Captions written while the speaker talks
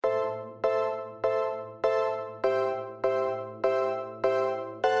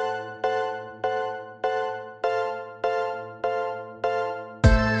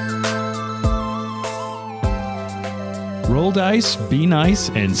Roll dice, be nice,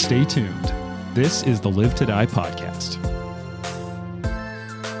 and stay tuned. This is the Live to Die podcast.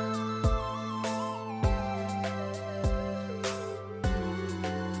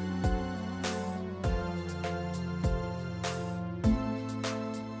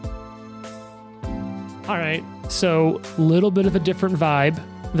 All right, so a little bit of a different vibe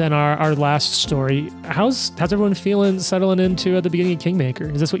than our last story. How's everyone feeling settling into at the beginning of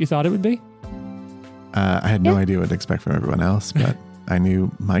Kingmaker? Is this what you thought it would be? I had no idea what to expect from everyone else, but I knew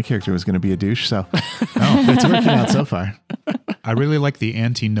my character was going to be a douche, so it's working out so far. I really like the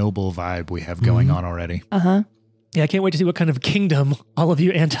anti-noble vibe we have going on already. Uh-huh. Yeah, I can't wait to see what kind of kingdom all of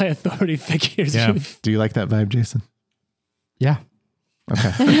you anti-authority figures. Yeah. Do you like that vibe, Jason? Yeah.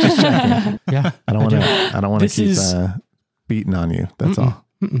 Okay. Just checking. Yeah. I don't want to keep beating on you. That's all.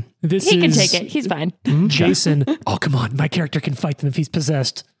 He can take it. He's fine. Jason. Oh, come on. My character can fight them if he's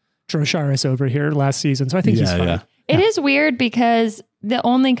possessed. Drosharis over here last season, so I think he's fine. Yeah. It is weird because the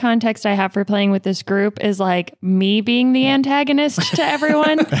only context I have for playing with this group is like me being the antagonist to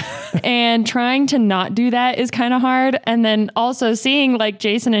everyone and trying to not do that is kind of hard. And then also seeing like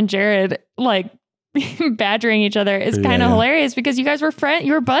Jason and Jared like badgering each other is kind of hilarious because you guys were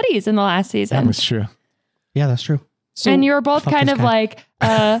you were buddies in the last season. That's true. Yeah, that's true. So, and you were both kind of like,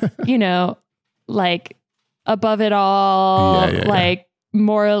 like above it all, like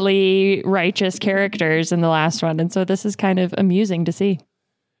morally righteous characters in the last one. And so this is kind of amusing to see.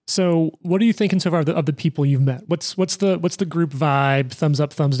 So what are you thinking so far of the people you've met? What's the group vibe? Thumbs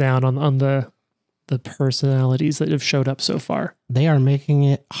up, thumbs down on the personalities that have showed up so far? They are making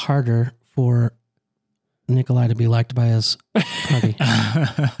it harder for Nikolai to be liked by his party.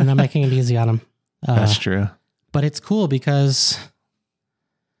 And I'm making it easy on him. That's true. But it's cool because,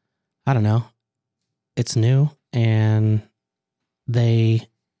 I don't know, it's new and they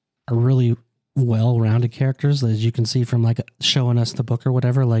are really well-rounded characters, as you can see from like showing us the book or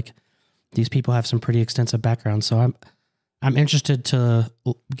whatever. Like these people have some pretty extensive backgrounds. So I'm interested to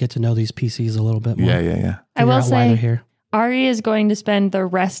get to know these PCs a little bit more. Yeah. I will why they're say here. Ari is going to spend the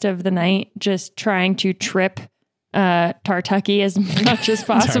rest of the night just trying to trip Tartucky as much as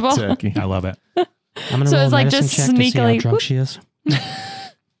possible. I love it. I'm going to roll a medicine check to see how drunk she is.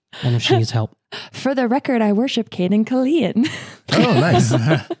 And if she needs help. For the record, I worship Caden Kalian. Oh, nice.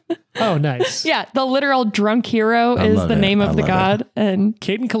 Oh, nice. Yeah, the literal drunk hero is the name of the god. And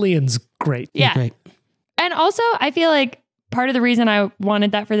Caden Kalian's great. Yeah. Great. And also, I feel like part of the reason I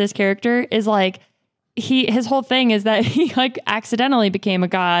wanted that for this character is like, his whole thing is that he like accidentally became a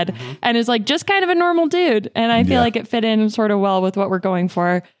god and is like just kind of a normal dude. And I feel like it fit in sort of well with what we're going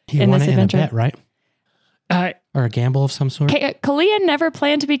for in this adventure. In a bet, right? Or a gamble of some sort. Kalian never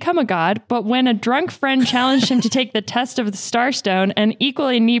planned to become a god, but when a drunk friend challenged him to take the test of the Starstone, an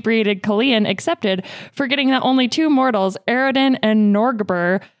equally inebriated Kalian accepted, forgetting that only two mortals, Aroden and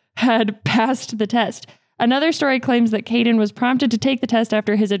Norgbur, had passed the test. Another story claims that Caden was prompted to take the test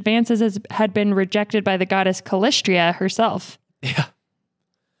after his advances had been rejected by the goddess Calistria herself. Yeah.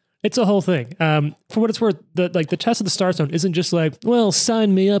 It's a whole thing. For what it's worth, the test of the Starstone isn't just like, well,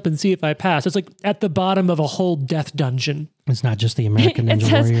 sign me up and see if I pass. It's like at the bottom of a whole death dungeon. It's not just the American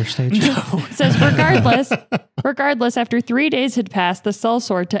Ninja Warrior stage. No. It says, regardless, after 3 days had passed, the Soul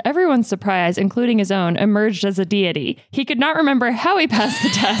Sword, to everyone's surprise, including his own, emerged as a deity. He could not remember how he passed the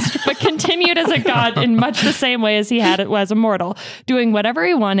test, but continued as a god in much the same way as he had it as a mortal, doing whatever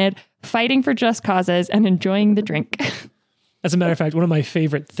he wanted, fighting for just causes, and enjoying the drink. As a matter of fact, one of my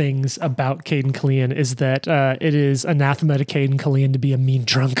favorite things about Caden Kalian is that it is anathema to Caden Kalian to be a mean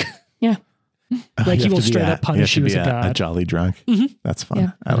drunk. Yeah. Like he will straight up punish you as a god. A jolly drunk. Mm-hmm. That's fun.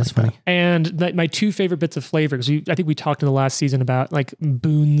 Yeah. That's funny. And my two favorite bits of flavor, because I think we talked in the last season about like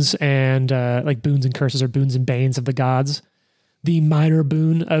boons and like boons and curses or boons and banes of the gods. The minor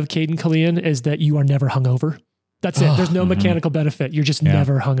boon of Caden Kalian is that you are never hungover. That's it. There's no mechanical benefit. You're just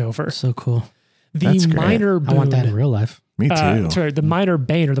never hungover. So cool. The minor boon. I want that in real life. Me too. Sorry, the minor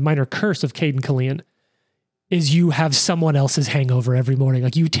bane or the minor curse of Caden Kalian is you have someone else's hangover every morning.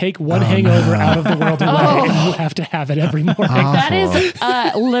 Like you take one hangover out of the world away and you have to have it every morning. That is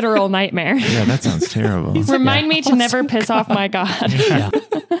a literal nightmare. Yeah, that sounds terrible. Remind me to never piss off my god. Yeah.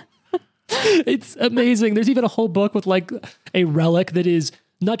 It's amazing. There's even a whole book with like a relic that is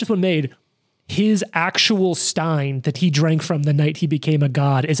not just one made. His actual stein that he drank from the night he became a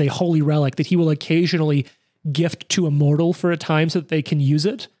god is a holy relic that he will occasionally gift to a mortal for a time so that they can use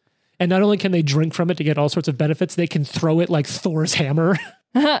it. And not only can they drink from it to get all sorts of benefits, they can throw it like Thor's hammer.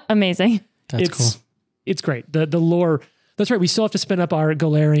 Amazing. That's cool. It's great. The lore. That's right. We still have to spin up our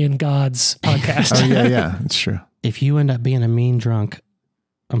Galarian Gods podcast. Oh, yeah. It's true. If you end up being a mean drunk,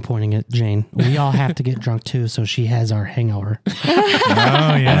 I'm pointing at Jane. We all have to get drunk too, so she has our hangover.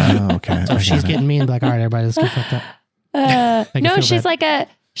 Oh yeah. Oh, okay. So if she's getting me and be like, all right, everybody, let's get fucked up. No, feel bad.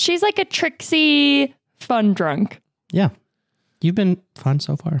 she's like a tricksy fun drunk. Yeah. You've been fun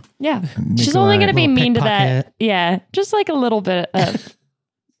so far. Yeah. She's only going to be Little mean to pickpocket. that. Yeah. Just like a little bit of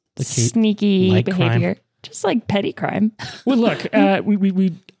The cute sneaky light behavior. Just like petty crime. Well, look,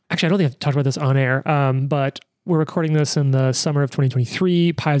 we actually, I don't think I've talked about this on air, but we're recording this in the summer of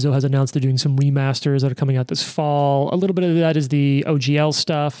 2023. Paizo has announced they're doing some remasters that are coming out this fall. A little bit of that is the OGL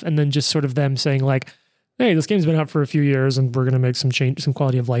stuff, and then just sort of them saying like, hey, this game's been out for a few years and we're going to make some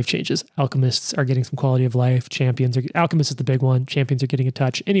quality of life changes. Alchemists are getting some quality of life. Alchemist is the big one. Champions are getting a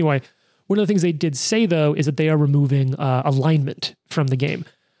touch. Anyway, one of the things they did say though is that they are removing alignment from the game.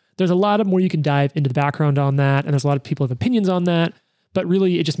 There's a lot more you can dive into the background on that, and there's a lot of people have opinions on that. But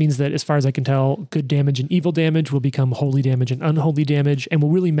really, it just means that as far as I can tell, good damage and evil damage will become holy damage and unholy damage, and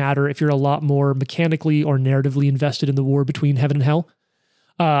will really matter if you're a lot more mechanically or narratively invested in the war between heaven and hell.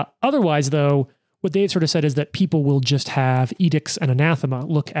 Otherwise, though, what they've sort of said is that people will just have edicts and anathema.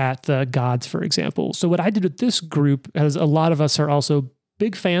 Look at the gods, for example. So what I did with this group, as a lot of us are also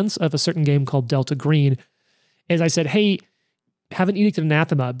big fans of a certain game called Delta Green, is I said, hey, have an edict and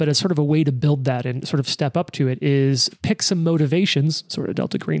anathema, but as sort of a way to build that and sort of step up to it is pick some motivations, sort of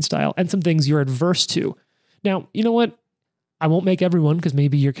Delta Green style, and some things you're adverse to. Now, you know what? I won't make everyone, because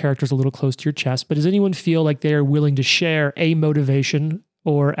maybe your character's a little close to your chest, but does anyone feel like they're willing to share a motivation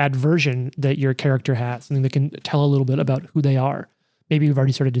or aversion that your character has, something that can tell a little bit about who they are? Maybe you've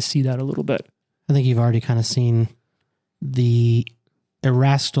already started to see that a little bit. I think you've already kind of seen the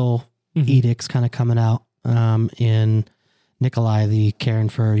Erastal edicts kind of coming out in Nikolai, the caring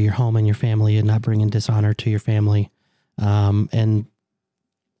for your home and your family and not bringing dishonor to your family, and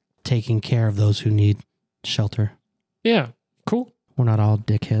taking care of those who need shelter. Yeah, cool. We're not all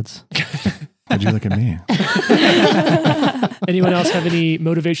dickheads. Why'd you look at me? Anyone else have any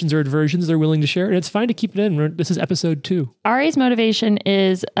motivations or aversions they're willing to share? And it's fine to keep it in. This is episode 2. Ari's motivation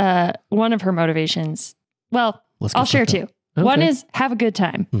is one of her motivations. Well, Let's I'll get share fucked 2. Okay. One is have a good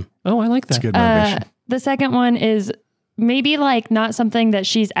time. Oh, I like It's that. a good motivation. The second one is maybe like not something that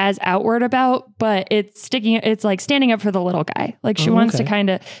she's as outward about, but it's like standing up for the little guy. Like she wants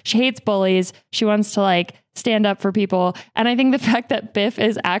to she hates bullies. She wants to like stand up for people. And I think the fact that Biff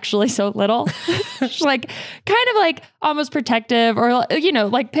is actually so little, she's like kind of like almost protective, or, you know,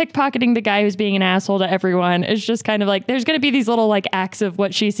 like pickpocketing the guy who's being an asshole to everyone. Is just kind of like, there's going to be these little like acts of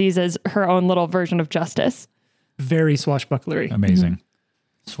what she sees as her own little version of justice. Very swashbucklery. Amazing.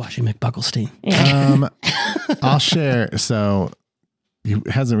 Swashy McBucklestein. Yeah. I'll share. So it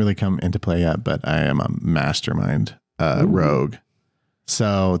hasn't really come into play yet, but I am a mastermind rogue.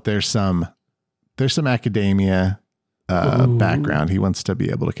 So there's some academia background. He wants to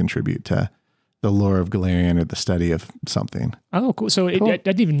be able to contribute to the lore of Galarian or the study of something. Oh, cool. So Cool. I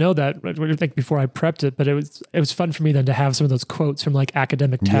didn't even know that like before I prepped it, but it was fun for me then to have some of those quotes from like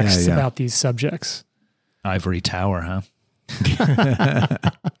academic texts Yeah. about these subjects. Ivory Tower, huh?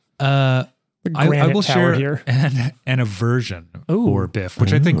 The I granite will tower share here. an aversion for Biff,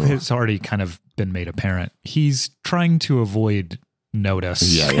 which I think has already kind of been made apparent. He's trying to avoid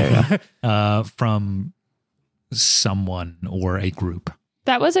notice from someone or a group.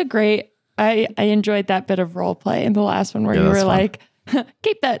 That was a great, I enjoyed that bit of role play in the last one where Yeah, you were that's fun. like,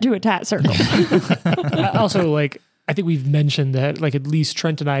 keep that to a tat circle. Also, like, I think we've mentioned that like at least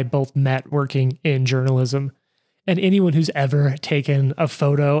Trent and I both met working in journalism. And anyone who's ever taken a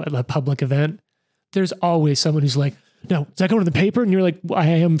photo at a public event, there's always someone who's like, no, is that going to the paper? And you're like, well, I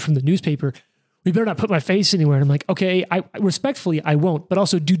am from the newspaper. We better not put my face anywhere. And I'm like, okay, I respectfully, I won't. But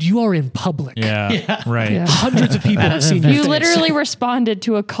also, dude, you are in public. Yeah, right. Yeah. Hundreds of people have seen your You face. literally responded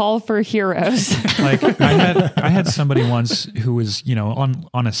to a call for heroes. Like I had somebody once who was, you know,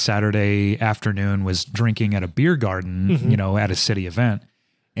 on a Saturday afternoon was drinking at a beer garden, you know, at a city event.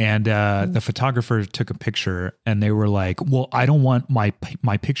 And the photographer took a picture and they were like, well, I don't want my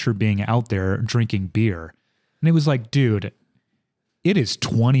picture being out there drinking beer. And it was like, dude, it is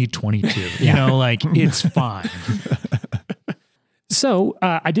 2022, you know, like it's fine. So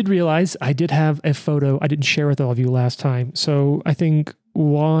I did realize I did have a photo I didn't share with all of you last time. So I think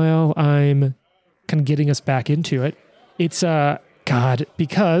while I'm kind of getting us back into it, it's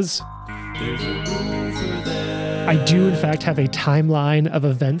because I do in fact have a timeline of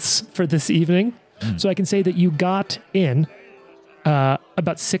events for this evening. So I can say that you got in about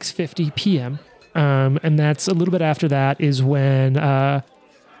 6:50 p.m. And that's a little bit after that is when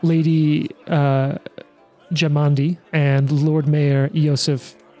Lady Jamandi and Lord Mayor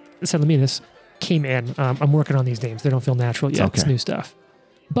Iosif Salaminas came in. I'm working on these names. They don't feel natural yet. It's okay. new stuff.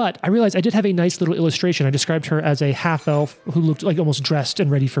 But I realized I did have a nice little illustration. I described her as a half elf who looked like almost dressed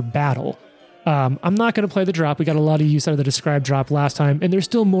and ready for battle. I'm not going to play the drop. We got a lot of use out of the described drop last time, and there's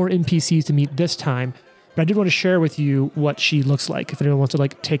still more NPCs to meet this time. But I did want to share with you what she looks like. If anyone wants to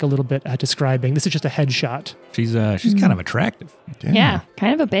like take a little bit at describing, this is just a headshot. She's kind of attractive. Yeah,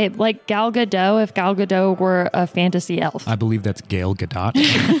 kind of a babe. Like Gal Gadot, if Gal Gadot were a fantasy elf. I believe that's Gail Gadot.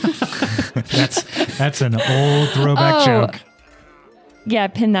 that's an old throwback joke. Yeah,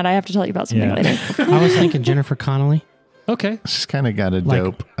 pin that. I have to tell you about something later. I was thinking Jennifer Connelly. Okay. She's kind of got a Like-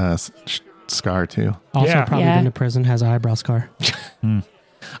 dope scar too. Also Yeah. probably been to prison, has an eyebrow scar.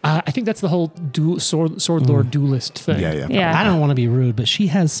 I think that's the whole sword lord duelist thing. Yeah. Yeah. I don't want to be rude, but she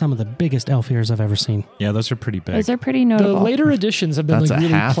has some of the biggest elf ears I've ever seen. Yeah, those are pretty big. Those are pretty The notable. later editions have been That's like a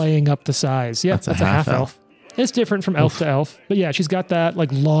really half? playing up the size. Yeah, That's a that's a half half elf. It's different from elf to elf. But yeah, she's got that like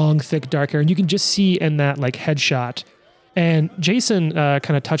long, thick, dark hair. And you can just see in that like headshot. And Jason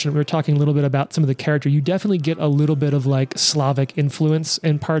kind of touched on it. We were talking a little bit about some of the character. You definitely get a little bit of like Slavic influence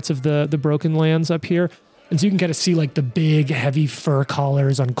in parts of the Broken Lands up here. And so you can kind of see like the big, heavy fur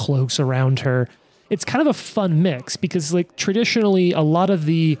collars on cloaks around her. It's kind of a fun mix because like traditionally a lot of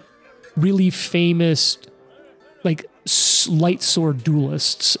the really famous like light sword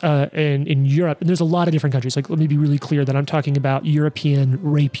duelists in Europe, and there's a lot of different countries. Like, let me be really clear that I'm talking about European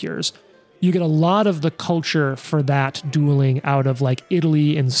rapiers. You get a lot of the culture for that dueling out of like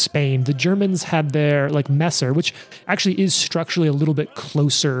Italy and Spain. The Germans had their like Messer, which actually is structurally a little bit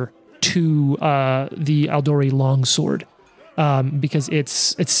closer to the Aldori longsword because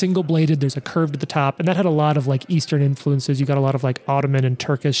it's single bladed. There's a curve at the top, and that had a lot of like Eastern influences. You got a lot of like Ottoman and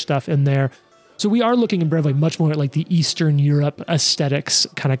Turkish stuff in there. So we are looking in Breville much more at like the Eastern Europe aesthetics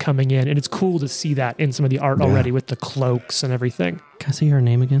kind of coming in, and it's cool to see that in some of the art already with the cloaks and everything. Can I see her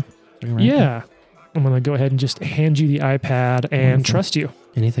name again? Yeah. I'm going to go ahead and just hand you the iPad and trust you.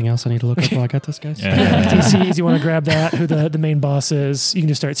 Anything else I need to look up while I got this, guys? DCs, you want to grab that, who the main boss is. You can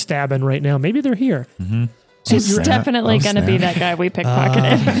just start stabbing right now. Maybe they're here. Mm-hmm. So It's you're definitely going to be that guy we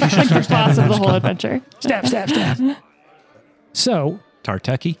pickpocketed. Like the boss of the whole adventure. stab, stab, stab. So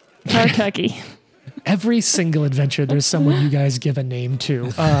Tartucky. Tartucky. every single adventure, there's someone you guys give a name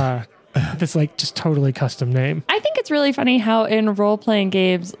to. That's like just totally custom name. I think it's really funny how in role-playing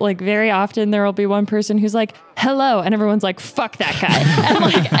games, like very often there will be one person who's like, hello, and everyone's like, fuck that guy. And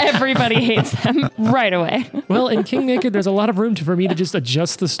like everybody hates them right away. Well, in King Naked, there's a lot of room for me to just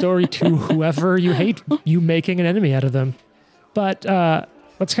adjust the story to whoever you hate, you making an enemy out of them. But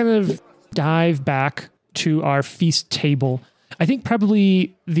let's kind of dive back to our feast table. I think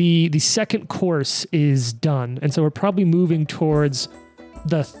probably the second course is done. And so we're probably moving towards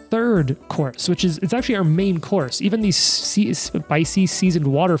the third course, which is, it's actually our main course. Even the spicy seasoned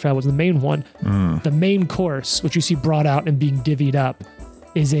waterfowl was the main one. The main course, which you see brought out and being divvied up,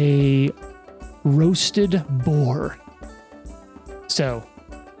 is a roasted boar. So,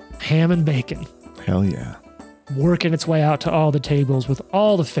 ham and bacon. Hell yeah. Working its way out to all the tables with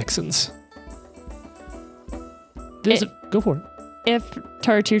all the fixins. Go for it. If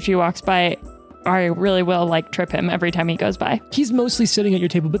Tartucci walks by, I really will like trip him every time he goes by. He's mostly sitting at your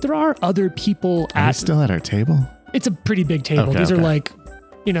table, but there are other people Are we at. still at our table? It's a pretty big table. Okay, These are okay. like,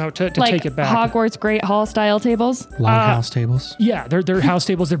 you know, to Like take it back. Hogwarts Great Hall style tables. Longhouse tables. Yeah, they're house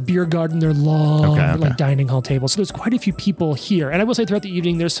tables, they're beer garden, they're long, Okay. like dining hall tables. So there's quite a few people here. And I will say throughout the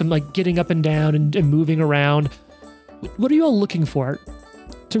evening, there's some like getting up and down and moving around. What are you all looking for?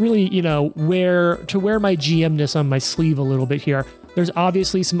 To really, you know, wear my GM-ness on my sleeve a little bit here. There's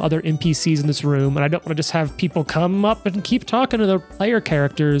obviously some other NPCs in this room, and I don't want to just have people come up and keep talking to the player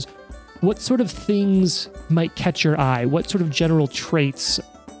characters. What sort of things might catch your eye? What sort of general traits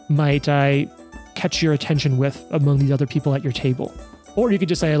might I catch your attention with among these other people at your table? Or you could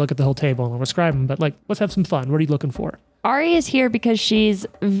just say, I look at the whole table and I'll describe them, but like, let's have some fun. What are you looking for? Ari is here because she's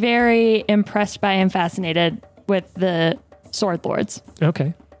very impressed by and fascinated with the sword lords.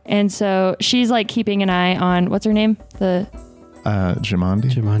 Okay. And so she's like keeping an eye on, what's her name? The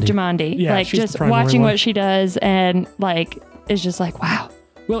Jumanji? Jamandi. Yeah, like she's the just primary watching one. what she does and like is just like, wow.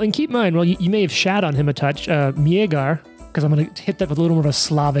 Well, and keep in mind, you may have shat on him a touch. Miegar, because I'm going to hit that with a little more of a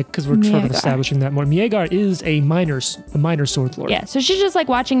Slavic, because we're sort of Miegar. establishing that more. Miegar is a minor sword lord. Yeah. So she's just like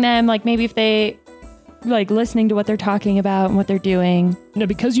watching them, like maybe if they like listening to what they're talking about and what they're doing. Now,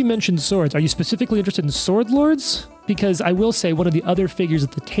 because you mentioned swords, are you specifically interested in sword lords? Because I will say one of the other figures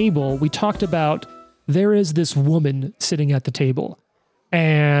at the table, we talked about, there is this woman sitting at the table,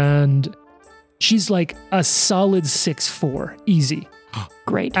 and she's like a solid 6'4", easy.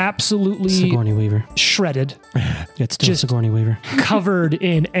 Great. Absolutely Sigourney Weaver. shredded, It's still Just- Sigourney Weaver. covered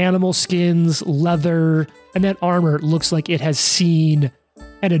in animal skins, leather, and that armor looks like it has seen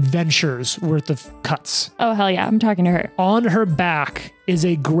an adventure's worth of cuts. Oh, hell yeah. I'm talking to her. On her back is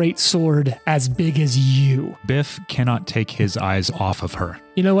a great sword as big as you. Biff cannot take his eyes off of her.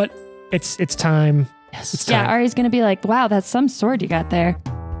 You know what? It's time. Yes. It's Yeah, time. Ari's going to be like, wow, that's some sword you got there.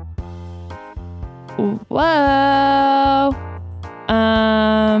 Whoa.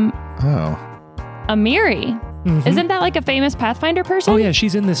 Oh. Amiri. Mhm. Isn't that like a famous Pathfinder person? Oh yeah,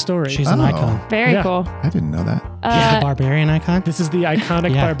 she's in this story. She's an Oh. icon. Very Yeah. cool. I didn't know that. She's the barbarian icon. This is the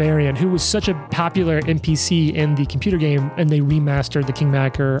iconic Yeah. barbarian who was such a popular NPC in the computer game, and they remastered the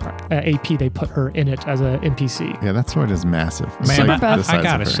Kingmaker AP. They put her in it as a NPC. Yeah, that sword is massive. It's Man, like the I size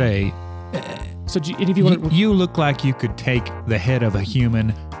gotta of her. say, So if you want to, you look like you could take the head of a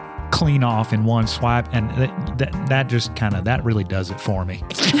human clean off in one swipe, and that just kind of, that really does it for me.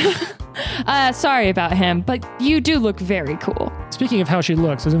 Sorry about him, but you do look very cool. speaking of how she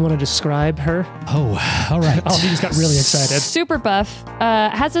looks, does anyone want to describe her? Oh, all right. Oh, he just got really excited. Super buff.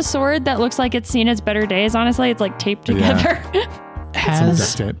 Has a sword that looks like it's seen its better days, honestly. It's like taped Yeah. together.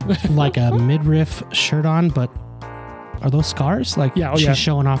 Has Duct tape. like a midriff shirt on, but are those scars? Like Yeah, oh, she's yeah.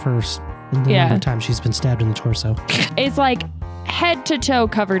 showing off the Yeah. number of times she's been stabbed in the torso. It's like head to toe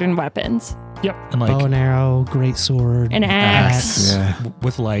covered in weapons. And Bow like and arrow, great sword, An axe. Yeah.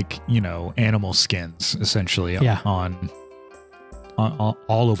 with like, animal skins essentially Yeah. on all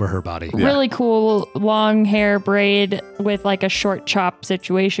over her body. Yeah. Really cool long hair braid with like a short chop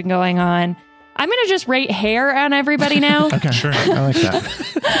situation going on. I'm going to just rate hair on everybody now. Okay. Sure. I like that.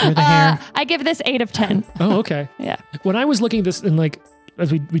 with the hair. I give this 8 of 10. Oh, okay. Yeah. When I was looking at this and like,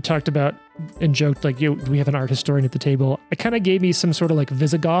 as we talked about and joked, like, we have an art historian at the table, it kind of gave me some sort of like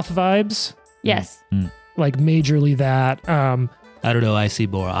Visigoth vibes, Yes. like majorly that. I don't know. I see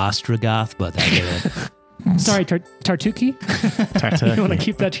more Ostrogoth, but I get it. Sorry, Tartuki? You want to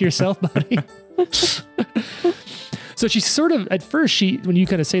keep that to yourself, buddy? So she sort of, at first, when you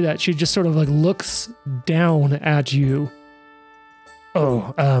kind of say that, she just sort of like looks down at you.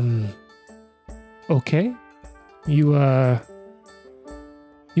 Oh, okay. You're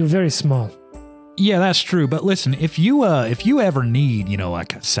very small. Yeah, that's true. But listen, if you ever need,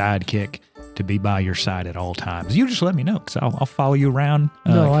 like a sidekick to be by your side at all times, you just let me know, because I'll follow you around.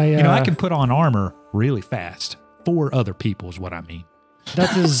 No, I can put on armor really fast for other people is what I mean.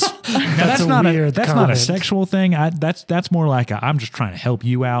 That is, That's a not weird not a comment. sexual thing. That's more like I'm just trying to help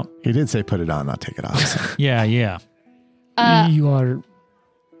you out. He did say put it on, not take it off. So. Yeah, yeah. You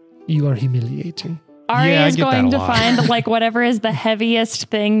are humiliating. Ari Yeah, I is get that going a to lot. find like whatever is the heaviest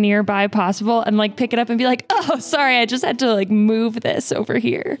thing nearby possible and like pick it up and be like, oh, sorry, I just had to like move this over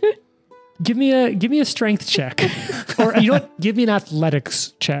here. Give me a strength check, or you know what? Give me an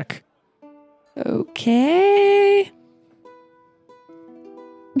athletics check. Okay.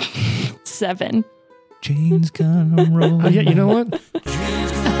 7. Jane's gonna roll. Oh yeah, you know what?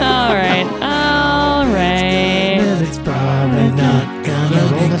 All right. It's probably not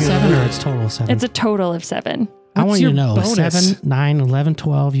gonna Roll the 7 or it's total 7? It's a total of 7. I What's want you to your know bonus? 7, 9, 11,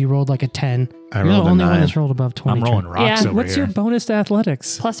 12. You rolled like a 10. I You're rolled the a only 9. one that's rolled above 20. I'm rolling rocks Yeah. over What's here. your bonus to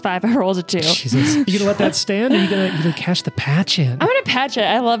athletics? +5. I rolled a 2. Jesus, you gonna let that stand, or you gonna cash the patch in? I'm going to patch it.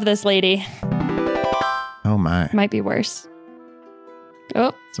 I love this lady. Oh my. Might be worse.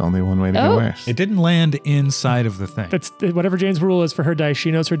 Oh, It's only one way to Oh. get worse. It didn't land inside of the thing. That's whatever Jane's rule is for her dice.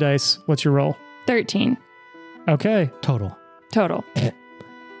 She knows her dice. What's your roll? 13 Okay. Total. total.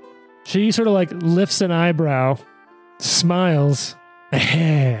 She sort of like lifts an eyebrow, smiles.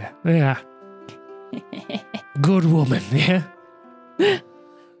 Yeah. Good woman. Yeah.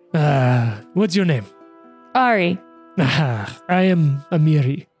 What's your name? Ari, I am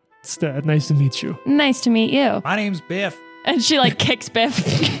Amiri. It's nice to meet you. nice to meet you. My name's Biff. And she like kicks Biff.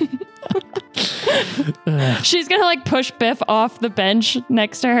 She's gonna like push Biff off the bench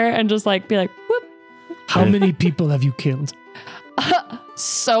next to her and just like be like, whoop. How many people have you killed?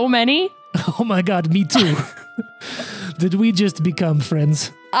 So many. Oh my god, me too. Did we just become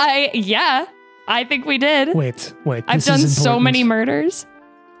friends? Yeah, I think we did. Wait. I've this done is so important. many murders.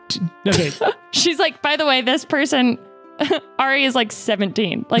 Okay. She's like, by the way, this person, Ari is like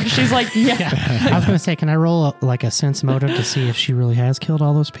 17. Like, she's like, yeah. I was going to say, can I roll like a sense motive to see if she really has killed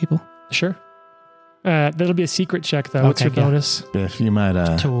all those people? Sure. That'll be a secret check, though. What's Okay, your yeah. bonus? Biff, you might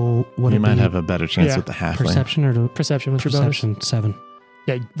To what you it might be? have a better chance Yeah. with the halfling. Perception or to Perception. What's your perception? 7. bonus?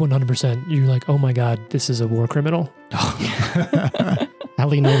 Yeah, 100%. You're like, oh my god, this is a war criminal. I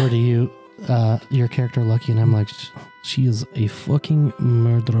lean over to you, your character Lucky, and I'm like, she is a fucking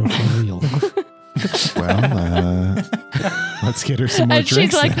murderer for real. Well, let's get her some more And she's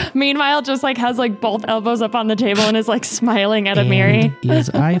drinks. like, then. meanwhile, just like has like both elbows up on the table and is like smiling at Amiri. And is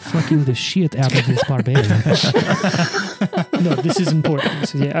I fucking the shit out of this barbarian. No, this is important.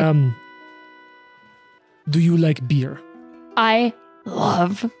 So, yeah, do you like beer? I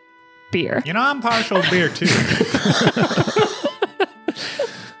love beer. You know, I'm partial to beer too.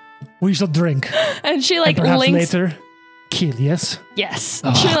 We shall drink. And she And like perhaps links. later, kill, yes? Yes.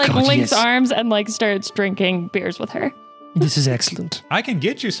 Oh, she like God, links yes. arms and like starts drinking beers with her. This is excellent. I can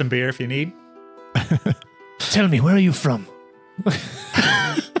get you some beer if you need. Tell me, where are you from?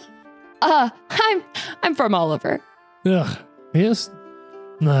 I'm from Oliver. Ugh, yes?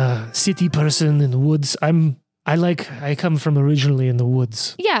 City person in the woods. I come from originally in the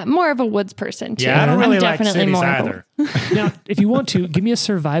woods. Yeah, more of a woods person too. Yeah, I don't really I'm like definitely cities more of a- either. Now, if you want to, give me a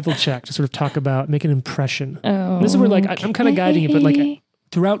survival check to sort of talk about, make an impression. Oh, This is where, like, I'm kind of guiding it, but like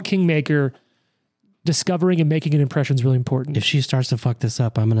throughout Kingmaker, discovering and making an impression is really important. If she starts to fuck this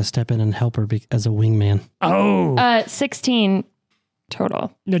up, I'm going to step in and help her as a wingman. Oh, 16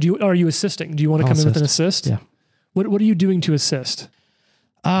 total. no, are you assisting? Do you want to I'll come in with an assist. assist? Yeah. What are you doing to assist?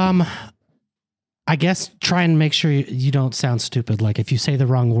 I guess try and make sure you don't sound stupid. Like if you say the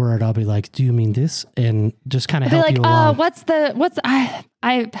wrong word, I'll be like, "Do you mean this?" And just kind of I'll be help like, you along. what's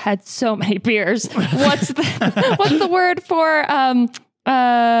I've had so many beers. What's the word for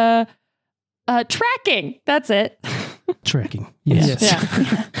tracking? That's it. Tracking. Yes.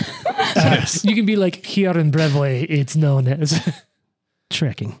 Yeah. Yes. You can be like, here in Brevway, it's known as.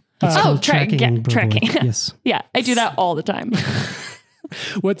 Tracking. Oh, tracking. Yeah, in Broadway. tracking. Yes. Yeah, I do that all the time.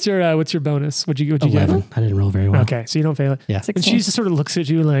 What's your bonus? What'd you get? 11. I didn't roll very well. Okay, so you don't fail it. Yeah. And 16. she just sort of looks at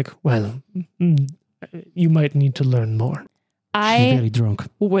you like, well, you might need to learn more. She's I very drunk.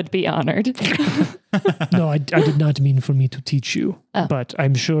 would be honored. No, I did not mean for me to teach you, Oh. but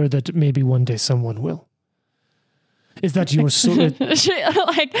I'm sure that maybe one day someone will. Is that your sort?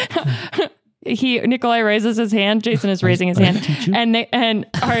 Nikolai raises his hand. Jason is raising his hand, teach you? and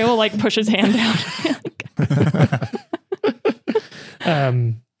Ari will like push his hand down.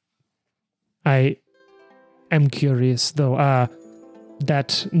 I am curious though.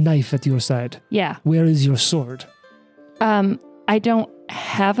 That knife at your side. Yeah. Where is your sword? I don't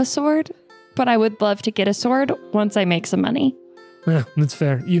have a sword, but I would love to get a sword once I make some money. Yeah, that's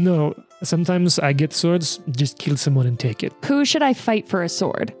fair. You know, sometimes I get swords, just kill someone and take it. Who should I fight for a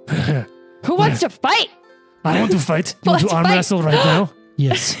sword? Who wants to fight? I want to fight. You want to Let's arm fight. wrestle right now?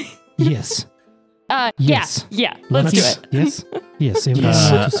 Yes. Yes. Yes. Yeah. Let's do it. Yes. Yes. It would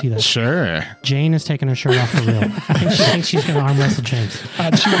like to see that. Sure. Jane is taking her shirt off for real. I think she thinks she's going to arm wrestle James.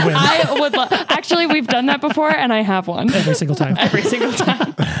 She would win I would actually, we've done that before, and I have one every single time. every single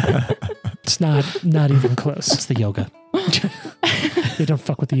time. It's not even close. It's the yoga. They don't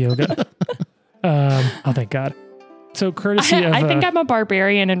fuck with the yoga. Oh, thank God. So courtesy of... I think I'm a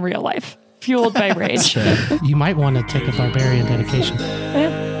barbarian in real life, fueled by rage. Sure. You might want to take a barbarian dedication.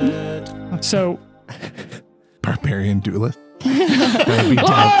 So Barbarian duelist. That would be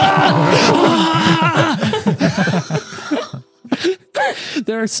dope.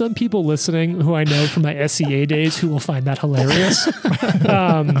 there are some people listening who I know from my SEA days who will find that hilarious.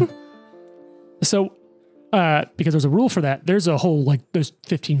 Because there's a rule for that, there's a whole there's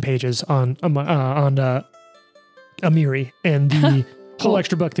 15 pages on Amiri and the whole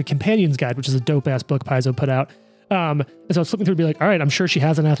extra book, the Companion's Guide, which is a dope ass book Paizo put out. And so I was flipping through and be like, all right, I'm sure she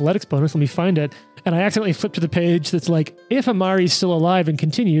has an athletics bonus. Let me find it. And I accidentally flipped to the page that's like, if Amari's still alive and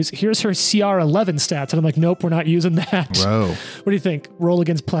continues, here's her CR11 stats. And I'm like, nope, we're not using that. Whoa. What do you think? Roll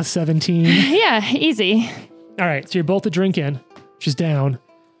against plus 17. Yeah, easy. All right, so you're both a drink in. She's down.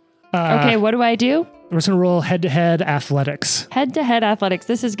 Okay, what do I do? We're just going to roll head-to-head athletics. Head-to-head athletics.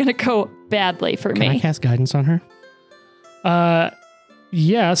 This is going to go badly for Can I me. cast guidance on her?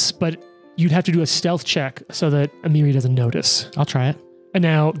 Yes, but you'd have to do a stealth check so that Amiri doesn't notice. I'll try it. And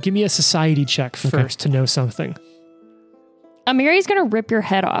now, give me a society check first to know something. Amiri's going to rip your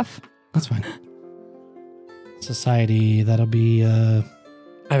head off. That's fine. Society, that'll be I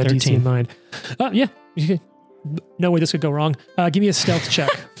have a DC 13. in mind. Yeah. You can, no way this could go wrong. Give me a stealth check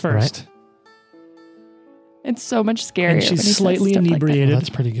first. It's so much scarier. And she's when he says slightly stuff like that. inebriated. Well, that's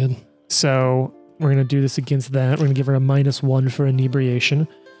pretty good. So we're going to do this against that. We're going to give her a -1 for inebriation.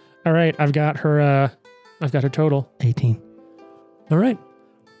 All right. I've got her total. 18. All right.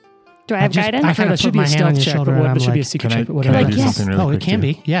 Do I have guidance? I kind that of should put be my a hand on stealth your check, shoulder but and what, I'm it should be a like, secret Can I, check, but can whatever. I do Like, yes. something really oh, quick it can too?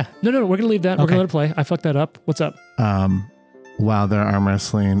 be. Yeah. No, we're going to leave that. We're Okay. going to let it play. I fucked that up. What's up? While they're arm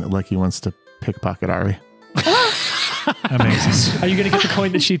wrestling, Lucky wants to pickpocket Ari. Amazing. Are you going to get the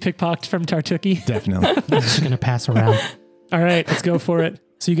coin that she pickpocketed from Tartuki? Definitely. I'm just going to pass around. All right, let's go for it.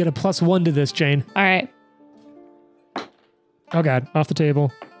 So you get a +1 to this, Jane. All right. Oh, God. Off the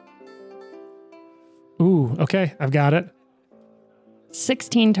table. Ooh, okay. I've got it.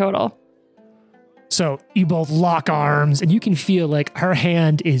 16 total. So you both lock arms, and you can feel like her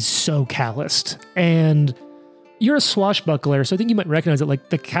hand is so calloused. And you're a swashbuckler, so I think you might recognize it. Like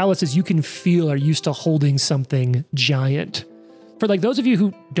the calluses you can feel are used to holding something giant. For like those of you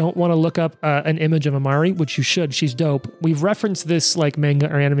who don't want to look up an image of Amari, which you should, she's dope. We've referenced this like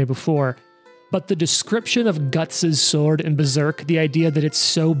manga or anime before. But the description of Guts' sword in Berserk, the idea that it's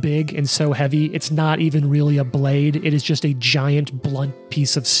so big and so heavy, it's not even really a blade. It is just a giant blunt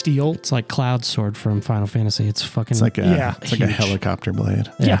piece of steel. It's like Cloud's sword from Final Fantasy. It's fucking It's like a huge. helicopter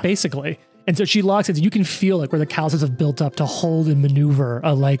blade. Yeah, basically. And so she locks it. You can feel like where the calluses have built up to hold and maneuver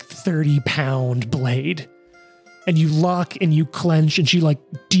a like 30-pound blade. And you lock and you clench, and she like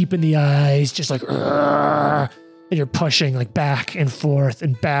deep in the eyes, just like, "Urgh," and you're pushing like back and forth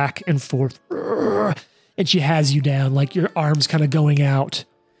and back and forth. "Urgh," and she has you down, like your arms kind of going out.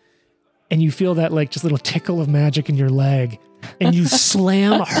 And you feel that like just little tickle of magic in your leg. And you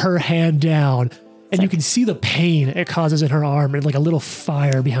slam her hand down. And you can see the pain it causes in her arm and like a little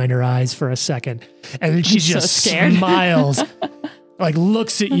fire behind her eyes for a second. And then she just smiles, like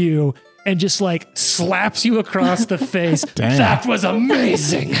looks at you and just like slaps you across the face. Damn. That was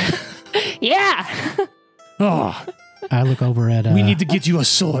amazing. Yeah. Oh, I look over at. we need to get you a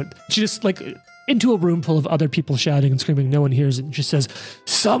sword. She just like into a room full of other people shouting and screaming. No one hears it. And she says,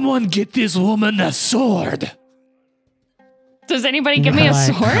 "Someone get this woman a sword." Does anybody give me a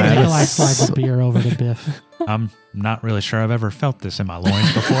sword? Nikolai slides a beer over to Biff. I'm not really sure I've ever felt this in my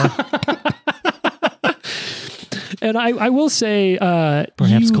loins before. And I will say,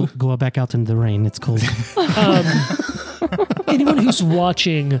 Perhaps you, go back out into the rain. It's cold. anyone who's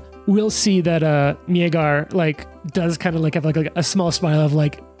watching will see that Miegar like does kind of like have like a small smile of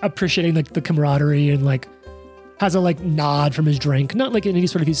like appreciating like the camaraderie and like has a like nod from his drink. Not like in any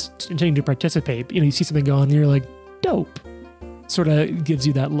sort of he's intending to participate. But, you see something going on and you're like, dope. Sort of gives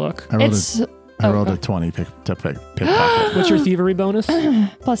you that look. I rolled a 20 pickpocket. What's your thievery bonus?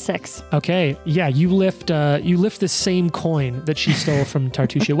 +6. Okay, yeah, you lift the same coin that she stole from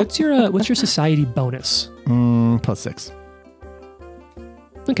Tartutia. What's your society bonus? +6.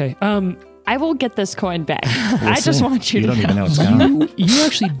 Okay, I will get this coin back. I just want you to don't know. even know it's gone. you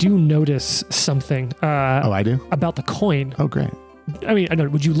actually do notice something. Oh, I do? About the coin. Oh, great. I mean, I know.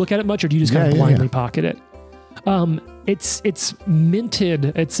 Would you look at it much, or do you just kind of blindly pocket it? It's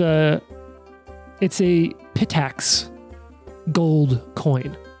minted. It's a Pitax gold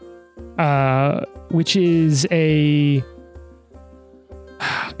coin, which is it's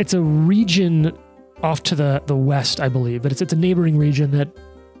a region off to the west, I believe, but it's a neighboring region that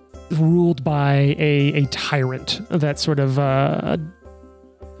is ruled by a tyrant, that sort of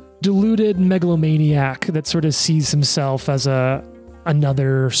deluded megalomaniac that sort of sees himself as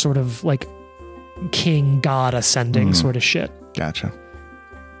another sort of like king god ascending sort of shit. Gotcha.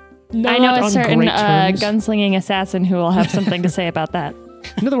 I know a certain gunslinging assassin who will have something to say about that.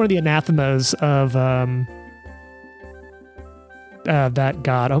 Another one of the anathemas of that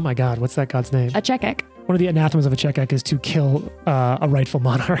god. Oh my god, what's that god's name? A Chekek. One of the anathemas of a Chekek is to kill a rightful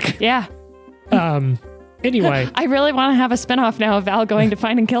monarch. Yeah. Anyway. I really want to have a spinoff now of Val going to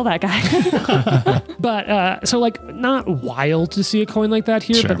find and kill that guy. But, so like, not wild to see a coin like that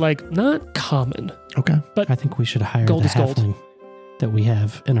here, Sure. but like, not common. Okay. But I think we should hire Gold the is gold. halfling that we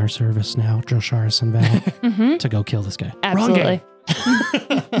have in our service now, Drosharis and Val, to go kill this guy. Absolutely.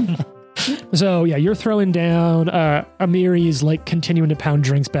 So yeah, you're throwing down. Amiri is like continuing to pound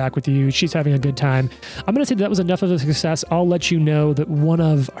drinks back with you. She's having a good time. I'm gonna say that was enough of a success. I'll let you know that one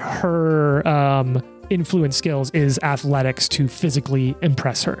of her influence skills is athletics to physically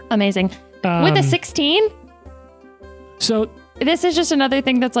impress her. Amazing. With a 16? So this is just another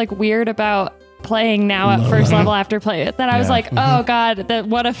thing that's like weird about playing now at first level after play it. That I was like, oh god,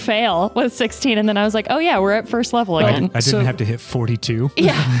 what a fail with 16. And then I was like, oh yeah, we're at first level again. I didn't have to hit 42.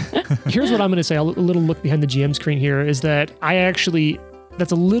 Yeah. Here's what I'm going to say. A little look behind the GM screen here is that I actually,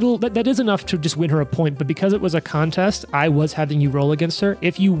 that is enough to just win her a point. But because it was a contest, I was having you roll against her.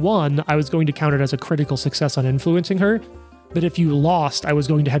 If you won, I was going to count it as a critical success on influencing her. But if you lost, I was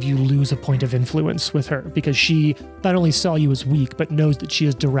going to have you lose a point of influence with her because she not only saw you as weak, but knows that she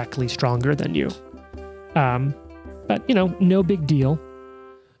is directly stronger than you. But, no big deal.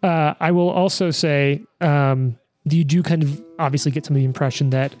 I will also say you do kind of obviously get some of the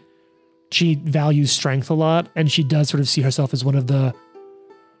impression that she values strength a lot, and she does sort of see herself as one of the,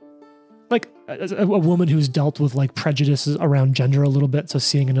 like, a woman who's dealt with like prejudices around gender a little bit. So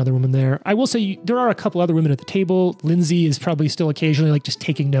seeing another woman there, I will say there are a couple other women at the table. Lindsay is probably still occasionally like just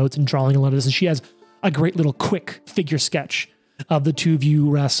taking notes and drawing a lot of this. And she has a great little quick figure sketch of the two of you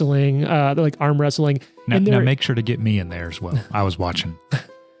wrestling, like arm wrestling. Now make sure to get me in there as well. I was watching.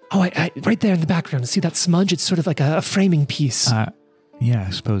 Oh, I right there in the background. See that smudge? It's sort of like a framing piece. Yeah,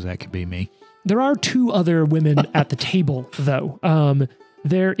 I suppose that could be me. There are two other women at the table, though.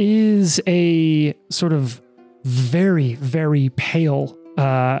 There is a sort of very, very pale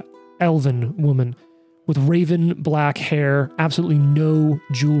elven woman with raven black hair, absolutely no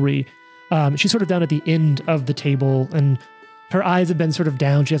jewelry. She's sort of down at the end of the table, and her eyes have been sort of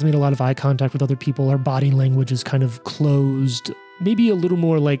down. She hasn't made a lot of eye contact with other people. Her body language is kind of closed, maybe a little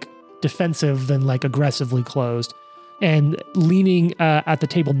more like defensive than like aggressively closed. And leaning at the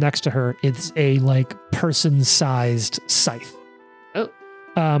table next to her is a like person-sized scythe.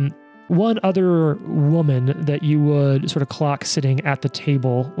 One other woman that you would sort of clock sitting at the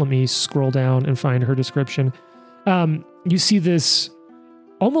table. Let me scroll down and find her description. You see this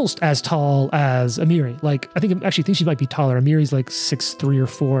almost as tall as Amiri. Like, I actually think she might be taller. Amiri's like 6'3" or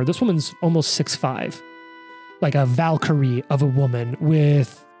 4". This woman's almost 6'5". Like a Valkyrie of a woman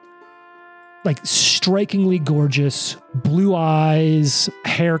with like strikingly gorgeous blue eyes,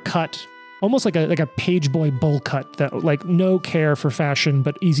 haircut, almost like a page boy bowl cut, that like no care for fashion,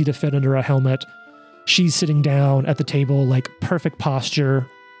 but easy to fit under a helmet. She's sitting down at the table, like perfect posture,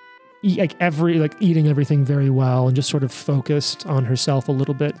 eating everything very well, and just sort of focused on herself a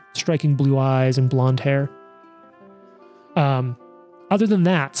little bit, striking blue eyes and blonde hair. Other than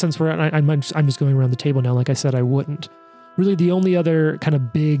that, since I'm just going around the table now, like I said, I wouldn't. Really, the only other kind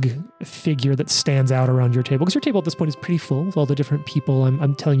of big figure that stands out around your table, because your table at this point is pretty full with all the different people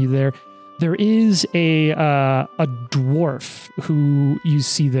I'm telling you there. There is a dwarf who you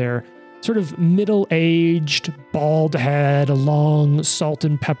see there, sort of middle-aged, bald head, a long salt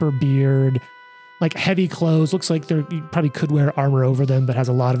and pepper beard, like heavy clothes. Looks like you probably could wear armor over them, but has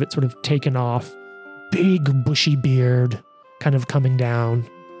a lot of it sort of taken off. Big bushy beard, kind of coming down,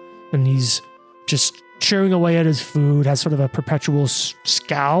 and he's just chewing away at his food, has sort of a perpetual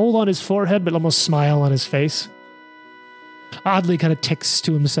scowl on his forehead, but almost smile on his face. Oddly kind of ticks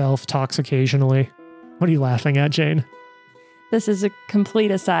to himself, talks occasionally. What are you laughing at, Jane? This is a complete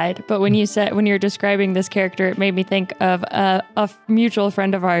aside, but when you're describing this character, it made me think of a mutual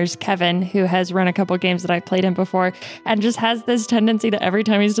friend of ours, Kevin, who has run a couple games that I've played in before, and just has this tendency to every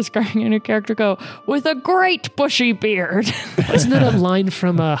time he's describing a new character go, with a great bushy beard. Isn't that a line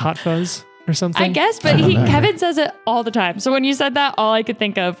from Hot Fuzz or something? I guess, but Kevin says it all the time. So when you said that, all I could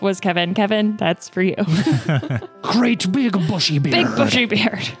think of was Kevin. Kevin, that's for you. Great big bushy beard. Big bushy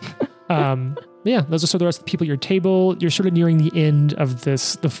beard. Yeah, those are sort of the rest of the people at your table. You're sort of nearing the end of the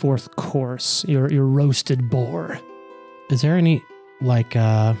fourth course, your roasted boar. Is there any, like,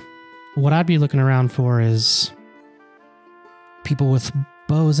 what I'd be looking around for is people with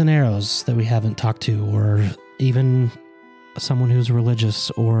bows and arrows that we haven't talked to, or even someone who's religious,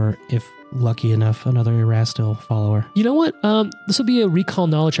 or if lucky enough, another Erastil follower. You know what? This will be a recall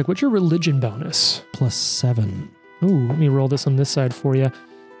knowledge check. What's your religion bonus? +7. Ooh, let me roll this on this side for you.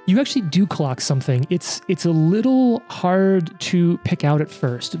 You actually do clock something. It's a little hard to pick out at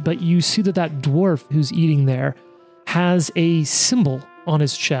first, but you see that dwarf who's eating there has a symbol on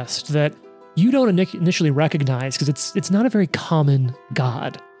his chest that you don't initially recognize because it's not a very common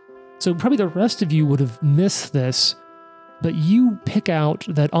god. So probably the rest of you would have missed this, but you pick out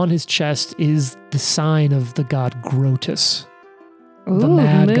that on his chest is the sign of the god Grotus, the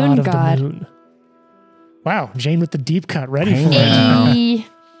mad moon god of god. the moon. Wow, Jane with the deep cut, ready Hey, for it. now. Hey.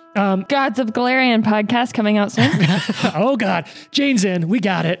 Gods of Galarian podcast coming out soon. Oh God, Jane's in. We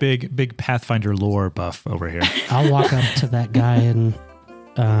got it. Big Pathfinder lore buff over here. I'll walk up to that guy and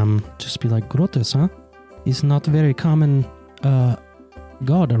just be like, Grotus, huh? He's not a very common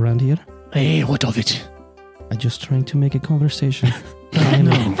god around here. Hey, what of it? I'm just trying to make a conversation. I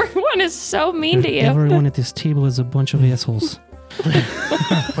know. Everyone is so mean to you. Everyone at this table is a bunch of assholes.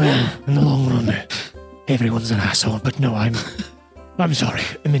 Well, in the long run, everyone's an asshole. But no, I'm sorry.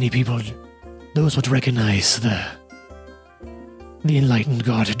 Many people, those would recognize the enlightened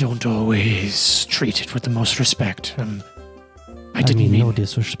god, don't always treat it with the most respect. I didn't mean mean no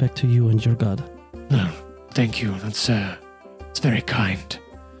disrespect to you and your god. No, thank you. It's very kind.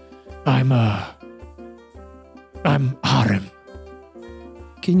 I'm Harem.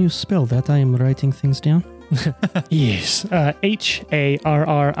 Can you spell that? I am writing things down. Yes,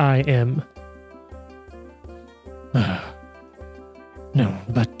 Harrim. No,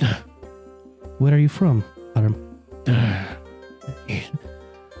 but Where are you from, Aram? it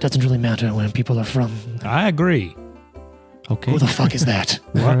doesn't really matter where people are from. I agree. Okay. Who the fuck is that?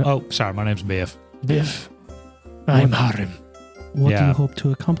 What? Oh, sorry, my name's Biff. Biff. I'm Harem. What do Yeah. you hope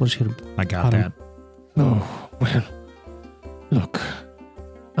to accomplish here? I got that. Oh, well, look,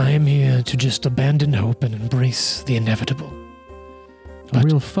 I am here to just abandon hope and embrace the inevitable. A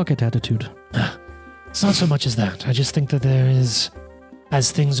real fuck it attitude. It's not so much as that. I just think that there is,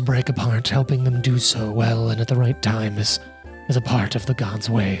 as things break apart, helping them do so well and at the right time is a part of the God's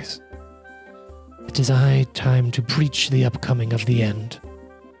ways. It is high time to preach the upcoming of the end.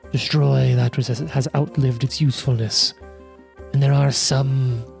 Destroy that which has outlived its usefulness. And there are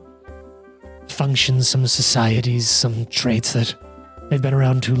some functions, some societies, some traits that they've been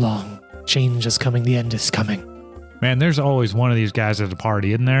around too long. Change is coming, the end is coming. Man, there's always one of these guys at the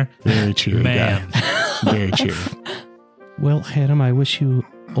party, isn't there? Very cheery Man. guy. Very cheery. Well, Harem, I wish you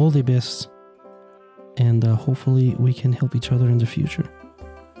all the best. And hopefully we can help each other in the future.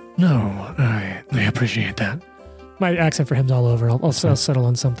 No, I appreciate that. My accent for him's all over. I'll settle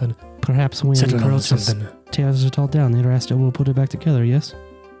on something. Perhaps when Settle on Croesus something. tears it all down, the rest will put it back together, yes?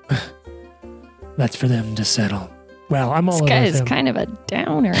 That's for them to settle. Well, I'm all This over guy with is him. kind of a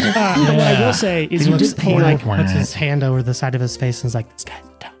downer. What I will say is you did pull puts his hand over the side of his face and is like, this guy's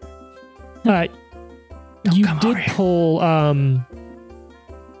a dumb. you come did over here. pull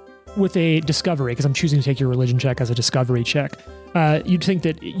with a discovery, because I'm choosing to take your religion check as a discovery check. You'd think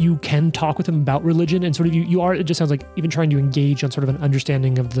that you can talk with him about religion, and sort of you are, it just sounds like, even trying to engage on sort of an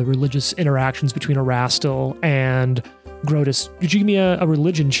understanding of the religious interactions between Erastil and Grotus. Could you give me a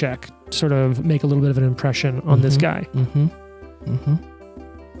religion check to sort of make a little bit of an impression on this guy?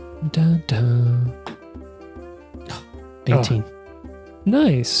 Dun, dun. 18.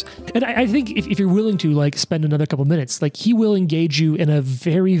 Nice. And I think if you're willing to like spend another couple minutes, like he will engage you in a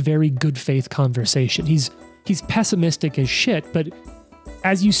very, very good faith conversation. He's pessimistic as shit, but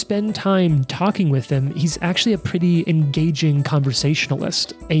as you spend time talking with him, he's actually a pretty engaging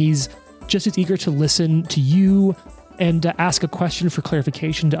conversationalist. He's just as eager to listen to you and to ask a question for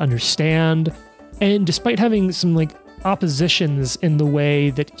clarification, to understand. And despite having some like oppositions in the way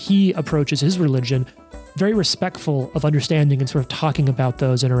that he approaches his religion, very respectful of understanding and sort of talking about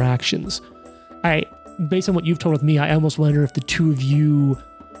those interactions. Based on what you've told with me, I almost wonder if the two of you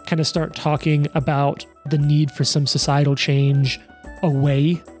kind of start talking about the need for some societal change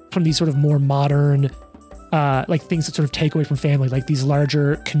away from these sort of more modern, like things that sort of take away from family, like these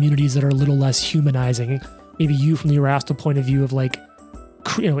larger communities that are a little less humanizing. Maybe you from the Erastil point of view of like,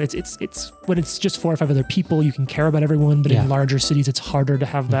 you know, it's when it's just 4 or 5 other people, you can care about everyone, but in larger cities, it's harder to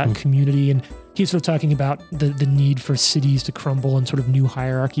have that community. And he's sort of talking about the need for cities to crumble and sort of new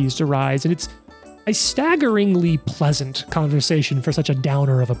hierarchies to rise. And it's a staggeringly pleasant conversation for such a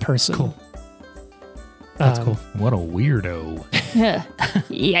downer of a person. Cool. That's cool. What a weirdo.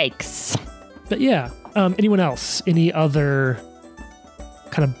 Yikes. But yeah, anyone else? Any other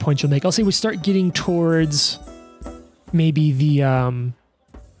kind of points you'll make? I'll say we start getting towards maybe the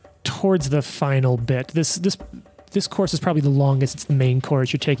towards the final bit. This course is probably the longest. It's the main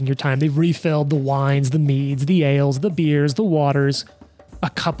course. You're taking your time. They've refilled the wines, the meads, the ales, the beers, the waters a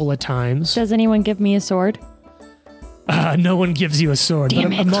couple of times. Does anyone give me a sword? No one gives you a sword. Damn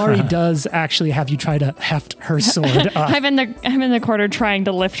but it. Amari does actually have you try to heft her sword up. I'm in the corner trying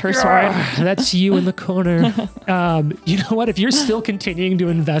to lift her sword. That's you in the corner. You know what? If you're still continuing to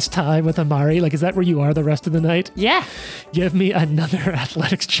invest time with Amari, like, is that where you are the rest of the night? Yeah. Give me another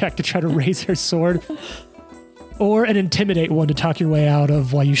athletics check to try to raise her sword. Or an intimidate one to talk your way out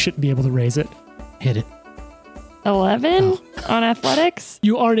of why you shouldn't be able to raise it. Hit it. 11 on athletics.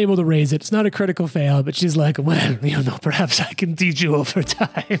 You aren't able to raise it. It's not a critical fail, but she's like, well, you know, perhaps I can teach you over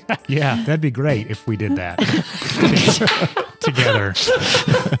time. Yeah, that'd be great if we did that together.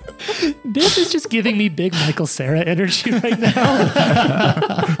 This is just giving me big Michael Cera energy right now.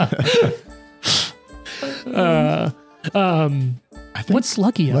 I think What's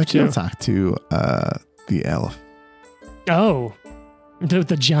Lucky up Lucky will to? talk to the elf. Oh, the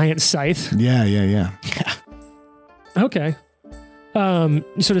giant scythe. Yeah. Okay. You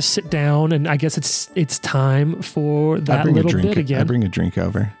sort of sit down, and I guess it's time for I that bring little a drink. bit again. I bring a drink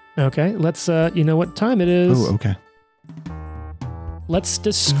over. Okay, let's. You know what time it is? Oh, okay. Let's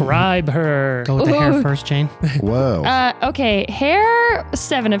describe her. Go with the hair Ooh. first, Jane. Whoa. Okay, hair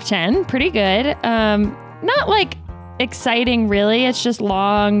 7 of 10, pretty good. Not like exciting really. It's just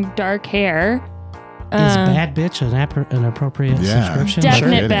long dark hair. Is bad bitch an appropriate Yeah. subscription? Def-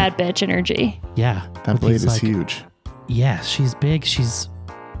 Definite Sure. bad bitch energy. Yeah. that with blade these, is like- huge. Yeah, she's big. She's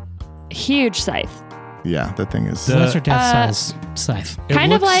Huge scythe. Yeah, that thing is. what's her dad's size scythe? It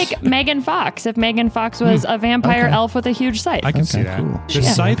Kind of looks- like Megan Fox. If Megan Fox was a vampire Okay. elf with a huge scythe. I can Okay, see that. cool. The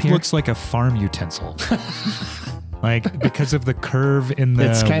Yeah. scythe Vampire. looks like a farm utensil. Like, because of the curve in the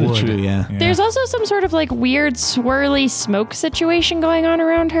It's kind of wood. true, yeah. There's also some sort of like weird swirly smoke situation going on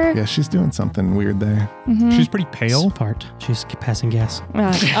around her. Yeah, she's doing something weird there. She's pretty pale. Part. She's passing gas.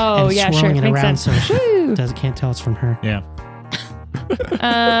 Oh and yeah, sure. swirling it Makes around sense. so Woo. she can't tell it's from her. Yeah.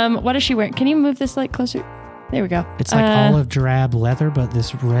 What is she wearing? Can you move this like closer? There we go. It's like olive drab leather, but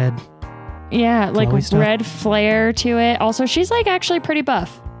this red. Yeah, like flowy stuff. red flare to it. Also, she's like actually pretty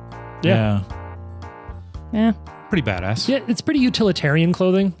buff. Yeah. Yeah. Pretty badass. Yeah, it's pretty utilitarian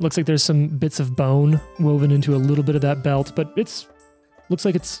clothing. Looks like there's some bits of bone woven into a little bit of that belt, but looks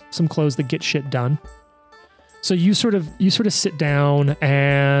like it's some clothes that get shit done. So you sort of sit down,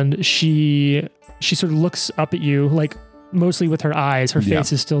 and she sort of looks up at you, like mostly with her eyes. Her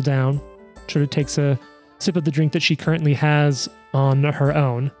face is still down. Sort of takes a sip of the drink that she currently has on her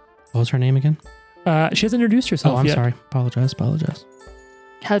own. What was her name again? She hasn't introduced herself Oh, I'm yet. sorry. Apologize.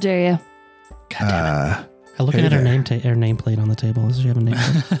 How dare you? I'm looking Hey at her there. her nameplate on the table. Does she have a name?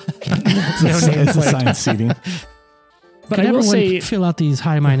 It's a signed seating. But Could I will everyone say, fill out these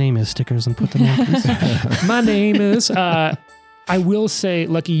 "Hi, my name is" stickers and put them on, please? my name is. I will say,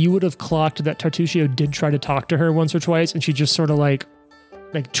 Lucky, you would have clocked that Tartusio did try to talk to her once or twice, and she just sort of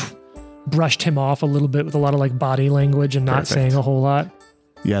brushed him off a little bit with a lot of like body language and not Perfect. saying a whole lot.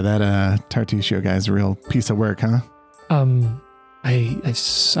 Yeah, that Tartusio guy's a real piece of work, huh? I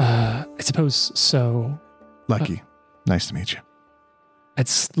suppose so. Lucky. Nice to meet you.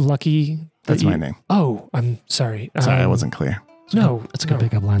 It's Lucky. That's my name. Oh, I'm sorry. Sorry, I wasn't clear. No, That's a good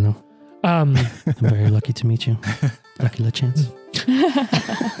pickup line, though. I'm very lucky to meet you. Lucky La Chance.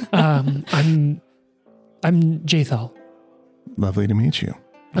 I'm Jathal. Lovely to meet you.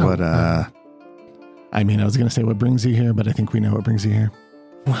 Oh, What, I mean, I was going to say what brings you here, but I think we know what brings you here.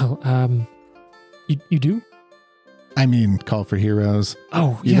 Well, you do? I mean, call for heroes.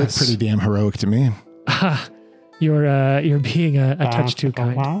 Oh, You yes. look pretty damn heroic to me. Ah, you're being a touch too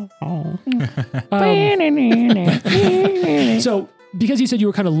kind. So, because you said you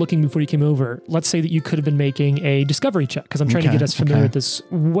were kind of looking before you came over, let's say that you could have been making a discovery check, because I'm trying to Okay, get us familiar okay. with this.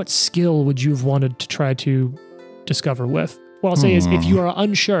 What skill would you have wanted to try to discover with? What I'll say is, if you are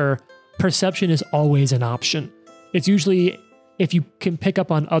unsure, perception is always an option. It's usually, if you can pick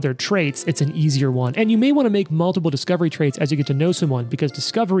up on other traits, it's an easier one. And you may want to make multiple discovery traits as you get to know someone, because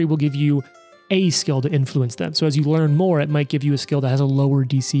discovery will give you a skill to influence them. So as you learn more, it might give you a skill that has a lower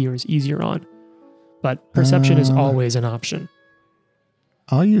DC or is easier on. But perception is always an option.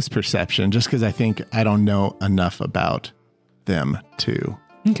 I'll use perception just because I think I don't know enough about them to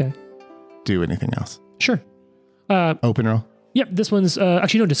Okay, do anything else. sure. Open roll. Yep, this one's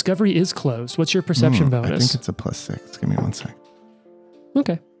actually no. Discovery is closed. What's your perception I think bonus? it's a +6. Give me 1 sec.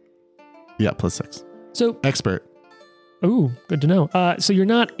 Okay, Yeah, +6. so Expert. ooh, good to know. So you're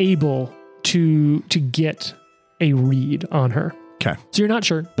not able to get a read on her. Okay. So you're not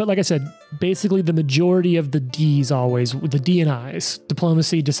sure, but like I said, basically the majority of the D's always, the D and I's,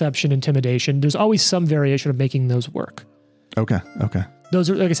 diplomacy, deception, intimidation, there's always some variation of making those work. Okay.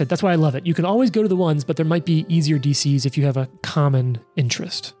 Those are, like I said, that's why I love it. You can always go to the ones, but there might be easier DCs if you have a common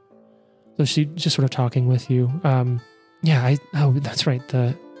interest. So she's just sort of talking with you. That's right.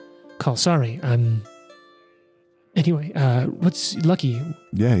 The call. Sorry. Anyway, what's Lucky?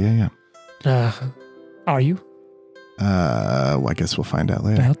 Yeah. Are you? Well, I guess we'll find out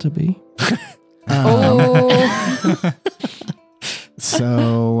later. About to be.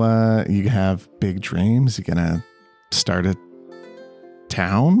 So, you have big dreams. You're gonna start a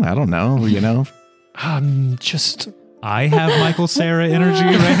town? I don't know. Just I have Michael Sarah energy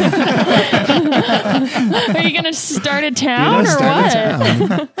right now. Are you gonna start a town or Start what? a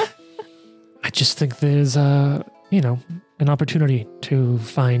town. I just think there's an opportunity to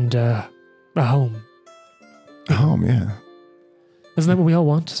find a home. Home, yeah. Isn't that what we all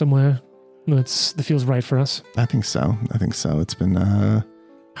want? Somewhere that feels right for us. I think so. It's been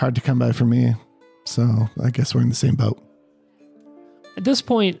hard to come by for me. So I guess we're in the same boat. At this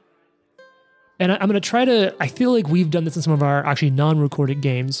point, and I'm going to try to, I feel like we've done this in some of our actually non-recorded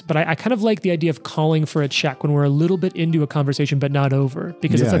games, but I kind of like the idea of calling for a check when we're a little bit into a conversation but not over,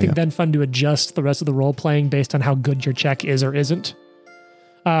 because it's, I think, then fun to adjust the rest of the role playing based on how good your check is or isn't.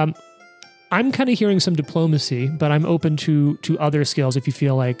 I'm kind of hearing some diplomacy, but I'm open to other skills if you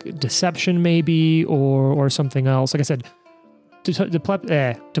feel like deception maybe or something else. Like I said,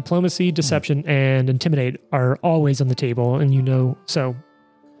 diplomacy, deception, and intimidate are always on the table, and so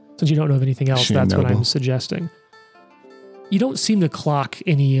since you don't know of anything else, that's what I'm suggesting. You don't seem to clock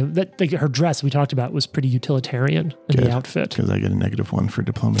any of that. Like her dress we talked about was pretty utilitarian in the outfit. Because I get a -1 for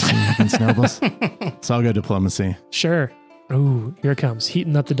diplomacy against nobles. So I'll go diplomacy. Sure. Oh, here it comes.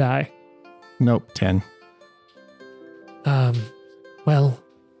 Heating up the die. Nope, 10. I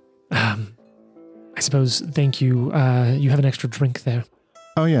suppose, thank you. You have an extra drink there.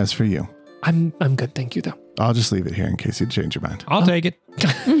 Oh yeah, it's for you. I'm good, thank you though. I'll just leave it here in case you change your mind. I'll take it.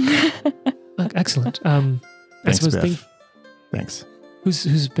 Excellent. I Thanks, suppose Biff. Thanks.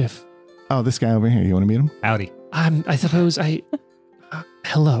 Who's Biff? Oh, this guy over here. You want to meet him? Howdy. I suppose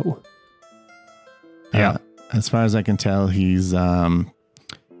hello. Yeah. As far as I can tell, he's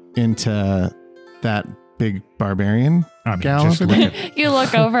into that big barbarian I mean, gal just over look there. at, You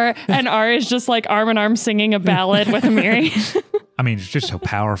look over, and R is just like arm in arm singing a ballad with Amiri. I mean, it's just so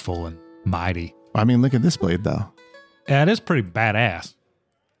powerful and mighty. I mean, look at this blade, though. Yeah, it is pretty badass.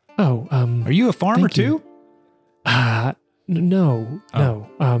 Oh, Are you a farmer Thank you. too? No.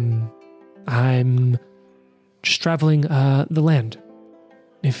 I'm just traveling the land.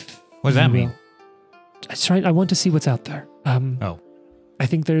 If What does that you mean? will. That's right. I want to see what's out there. Oh. I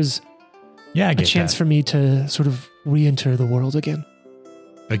think there's Yeah, I a get chance that. for me to sort of re-enter the world again.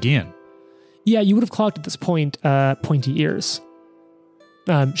 Again. Yeah, you would have clocked at this point pointy ears.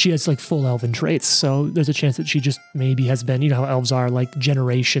 She has like full elven traits, so there's a chance that she just maybe has been, you know how elves are, like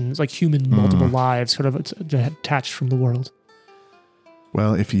generations, like human multiple lives, sort of attached from the world.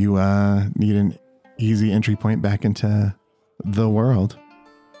 Well, if you need an easy entry point back into the world,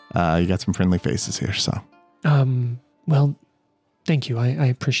 you got some friendly faces here. So, Well, thank you. I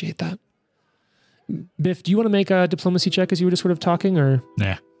appreciate that. Biff, do you want to make a diplomacy check as you were just sort of talking, or?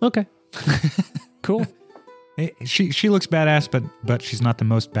 Nah. Okay. Cool. She looks badass, but she's not the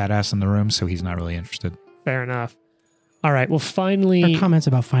most badass in the room, so he's not really interested. Fair enough. All right. Well, finally. Her comments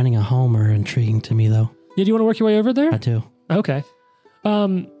about finding a home are intriguing to me, though. Yeah, do you want to work your way over there? I do. Okay.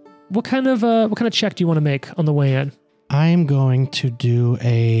 What kind of check do you want to make on the way in I'm going to do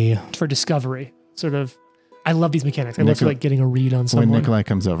a... for discovery? Sort of. I love these mechanics. I love Nikolai- like getting a read on when someone. Nikolai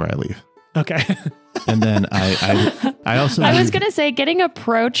comes over, I leave. Okay. And then I also I was leave- going to say, getting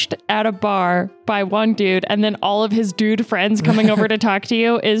approached at a bar by one dude and then all of his dude friends coming over to talk to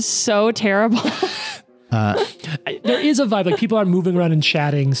you is so terrible. There is a vibe, like people are moving around and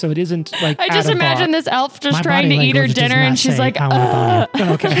chatting, so it isn't like I just at a bar. imagine this elf just My trying to body eat her language does dinner not and she's say, like, I want to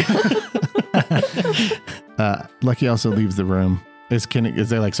bone you. Lucky also leaves the room. Is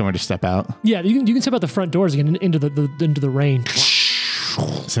there like somewhere to step out? Yeah, you can step out the front doors again into the rain.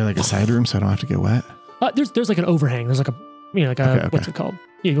 Is there like a side room so I don't have to get wet? There's like an overhang. There's like a Okay. what's it called?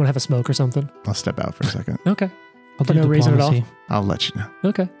 Yeah, you want to have a smoke or something? I'll step out for a second. Okay. I'll For do no reason at all? diplomacy. I'll let you know.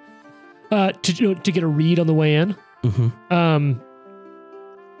 Okay. To get a read on the way in. Mm-hmm.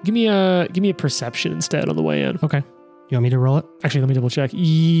 Give me a perception instead on the way in. Okay. You want me to roll it? Actually, let me double check.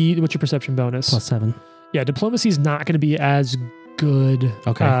 What's your perception bonus? +7. Yeah, diplomacy is not going to be as good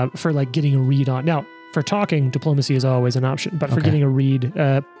Okay. for like getting a read on. Now, for talking, diplomacy is always an option, but for Okay. getting a read,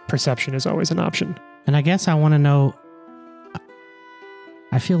 perception is always an option. And I guess I want to know...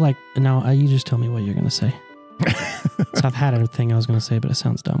 I feel like... No, you just tell me what you're going to say. So I've had everything I was going to say, but it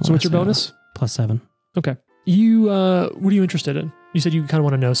sounds dumb. So when what's I your say it. bonus? +7. Okay. You what are you interested in? You said you kind of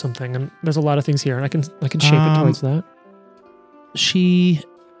want to know something, and there's a lot of things here, and I can shape it towards that. Is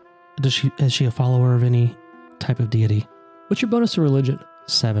she a follower of any type of deity? What's your bonus to religion?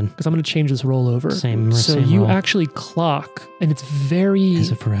 7. Because I'm going to change this roll over. Same So same you roll. actually clock, and it's very,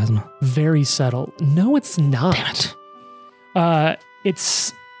 Is it Pharasma? very subtle. No, it's not. Damn it.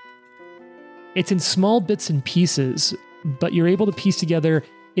 It's in small bits and pieces, but you're able to piece together.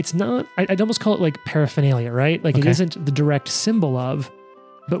 It's not. I'd almost call it like paraphernalia, right? Like it Okay. isn't the direct symbol of,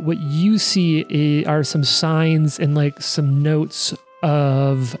 but what you see are some signs and like some notes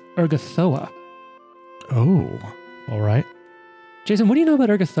of Ergothoa. Oh. All right. Jason, what do you know about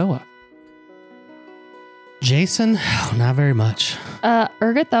Ergothoa? Jason? Not very much.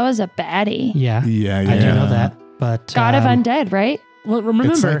 Urgathoa is a baddie. Yeah. Yeah. I do know that. But God of undead, right? Well,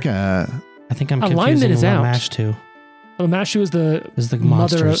 remember, It's like I think I'm Alignment confusing is out. Mash 2. Lamashu is the Is the mother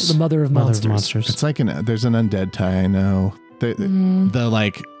monsters. of monsters. monsters. it's like there's an undead tie. I know. The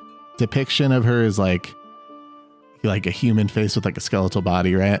like depiction of her is like a human face with like a skeletal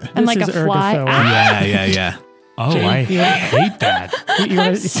body, right? And This like is a fly. Ergothoa. Ah, Yeah. Oh, Jane, I you- hate that. You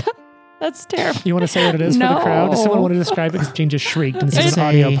want that's, to that's terrible. you want to say what it is for the crowd? Does someone No. want to describe it? Because Jane just shrieked, and this is It's an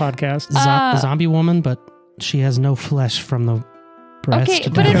audio a- podcast. Zombie woman, but she has no flesh from the breast. Okay, to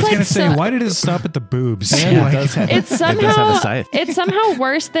but down. I was like gonna say, so- why did it stop at the boobs? Yeah, Like- it does have, It's it does have a somehow scythe. it's somehow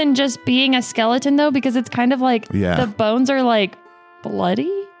worse than just being a skeleton though, because it's kind of like Yeah. the bones are like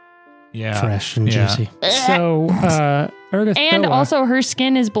bloody. yeah, fresh and Yeah. juicy. So, Ergothoa. And also her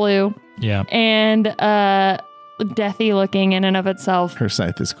skin is blue yeah. and deathy looking in and of itself. Her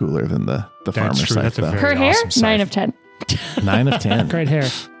scythe is cooler than the farmer true. scythe. That's a though. very Her hair, awesome 9 scythe. of 10. 9 of 10. great hair.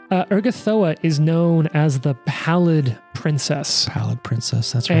 Ergothoa is known as the Pallid Princess, Pallid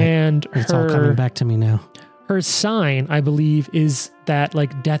princess. That's right. and It's all coming back to me now. her sign, I believe, is that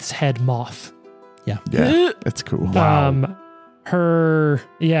like death's head moth. Yeah, it's cool.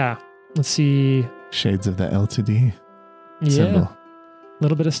 Let's see. Shades of the L to D Yeah. symbol.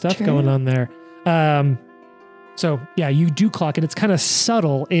 little bit of stuff going on there. So yeah, you do clock it. It's kind of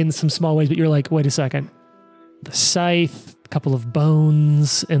subtle in some small ways, but you're like, wait a second. The scythe, a couple of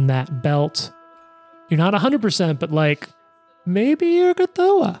bones in that belt. You're not 100%, but like maybe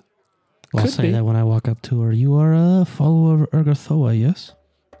Ergothoa. I'll Could say be. that when I walk up to her. You are a follower of Ergothoa, yes?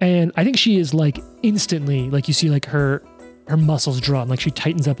 And I think she is like instantly, like you see like her muscles drawn, like she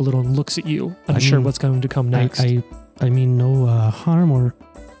tightens up a little and looks at you, unsure what's going to come next. I mean no harm or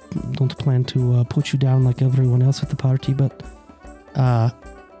don't plan to put you down like everyone else at the party, but I'm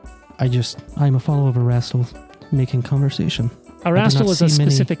a follower of Erastil, making conversation. Erastil is a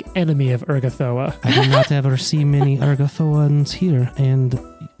specific enemy of Ergothoa. I do not ever see many Ergothoans here, and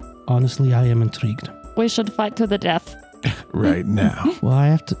honestly, I am intrigued. We should fight to the death. Right now.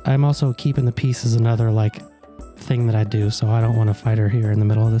 Well, I'm also keeping the peace as another like thing that I do, so I don't want to fight her here in the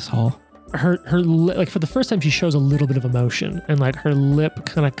middle of this hall. Her like for the first time she shows a little bit of emotion, and like her lip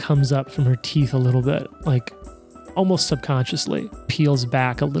kind of comes up from her teeth a little bit, like almost subconsciously peels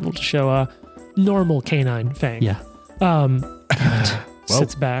back a little to show a normal canine fang. Yeah.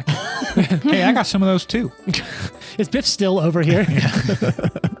 Sits back. Hey, I got some of those too. Is Biff still over here?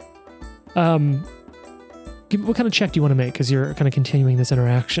 What kind of check do you want to make? Because you're kind of continuing this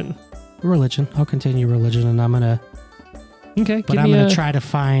interaction. Religion. I'll continue religion, and I'm gonna try to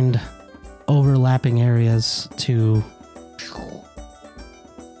find overlapping areas to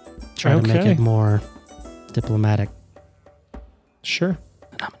try to make it more diplomatic. Sure.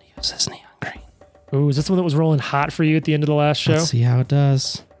 And I'm gonna use this neon green. Ooh, is this the one that was rolling hot for you at the end of the last show? Let's see how it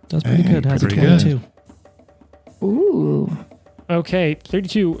does. Does pretty Hey, good. How's it pretty good. 22? Ooh. Okay,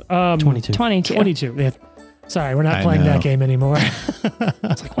 32. 22. 22. 22. Yeah. Sorry, we're not I playing know. that game anymore.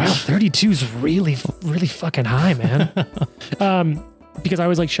 It's like, wow, 32 is really, really fucking high, man. Because I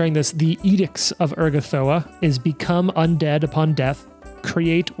was like sharing this, the edicts of Ergothoa is become undead upon death,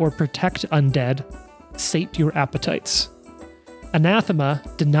 create or protect undead, sate your appetites. Anathema,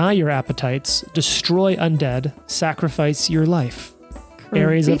 deny your appetites, destroy undead, sacrifice your life.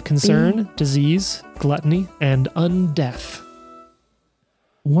 Areas of concern, disease, gluttony, and undeath.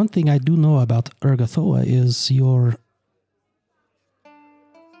 One thing I do know about Ergothoa is your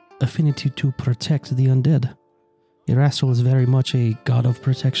affinity to protect the undead. Erastil is very much a god of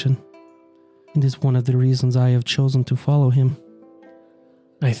protection. It is one of the reasons I have chosen to follow him.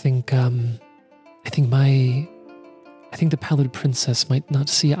 I think the Pallid Princess might not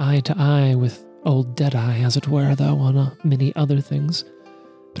see eye to eye with old Deadeye, as it were, though, on many other things.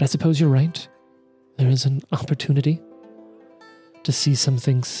 But I suppose you're right. There is an opportunity to see some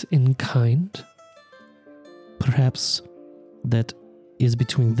things in kind. Perhaps that is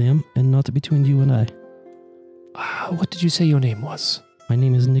between them and not between you and I. What did you say your name was? My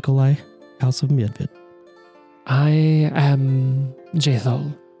name is Nikolai, House of Medved. I am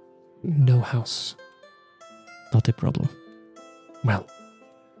Jathal. No house. Not a problem. Well,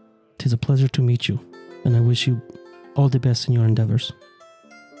 It is a pleasure to meet you, and I wish you all the best in your endeavors.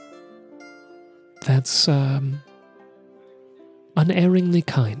 that's unerringly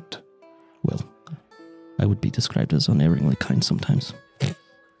kind. Well, I would be described as unerringly kind sometimes.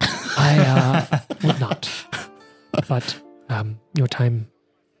 I would not. But your time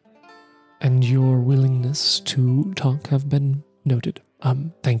and your willingness to talk have been noted.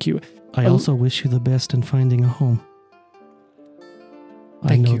 Thank you. I also wish you the best in finding a home. I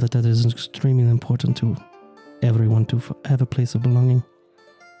Thank know you. that is extremely important to everyone to have a place of belonging.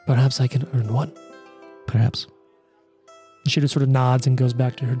 Perhaps I can earn one. Perhaps. She just sort of nods and goes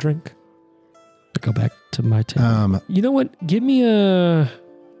back to her drink. I go back to my table. You know what? Give me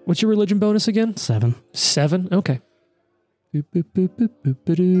what's your religion bonus again? 7. 7? Okay. Yep,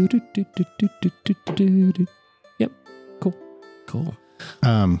 Cool.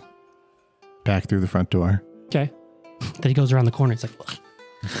 Back through the front door. okay. Then he goes around the corner. It's like,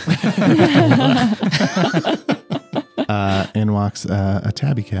 In walks a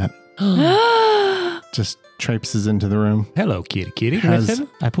tabby cat. Just traipses into the room. Hello, kitty. Has,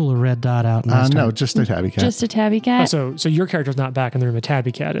 I pull a red dot out. And no, just a tabby cat. Just a tabby Oh, cat. so your character's not back in the room. A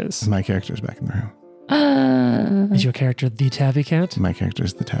tabby cat is. My character's back in the room. Is your character the tabby cat? My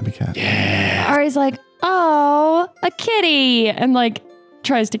character's the tabby cat. Ari's like, oh, a kitty, and like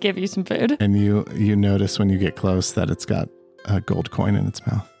tries to give you some food. And you notice when you get close that it's got a gold coin in its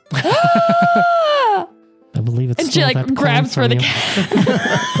mouth. I believe it's And she like grabs for the cat.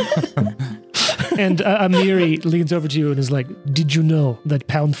 And Amiri leans over to you and is like, did you know that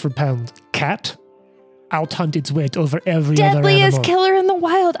pound for pound, cat out-hunt its weight over every other Deadliest animal? killer in the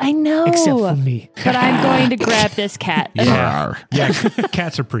wild. I know. Except for me. But I'm going to grab this cat. Yeah, yeah.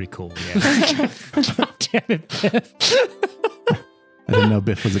 Cats are pretty cool. Yeah. Damn it, Biff. I didn't know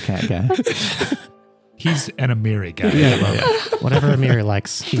Biff was a cat guy. He's an Amiri guy. Yeah. Whatever Amiri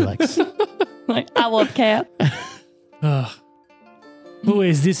likes, he likes. Like, I love cat. Who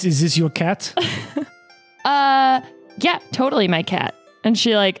is this? Is this your cat? Yeah, totally my cat. And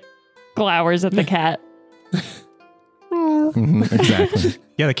she like glowers at the cat. Exactly.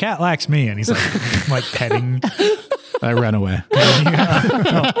 Yeah, the cat likes me, and he's like petting. I ran away.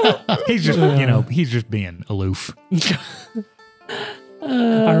 He's just he's just being aloof.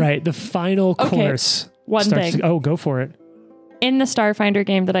 All right, the final course. One thing. Go for it. In the Starfinder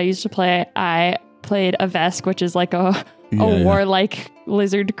game that I used to play, I played a Vesk, which is like a warlike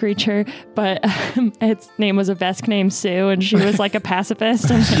lizard creature, but its name was a Vesk named Sue, and she was like a pacifist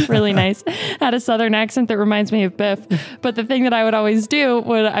and really nice. Had a southern accent that reminds me of Biff. But the thing that I would always do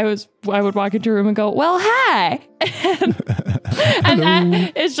when I would walk into a room and go, "Well, hi," and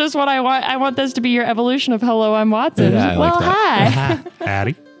that is just what I want. I want this to be your evolution of "Hello, I'm Watson." Yeah, I well, like that. hi,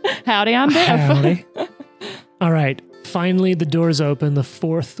 Howdy. howdy, I'm Biff. Howdy. All right. Finally, the doors open. The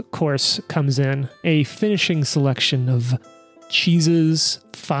fourth course comes in. A finishing selection of cheeses,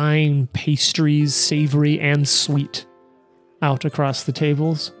 fine pastries, savory and sweet, out across the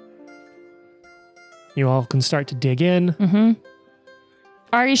tables. You all can start to dig in. Mm-hmm.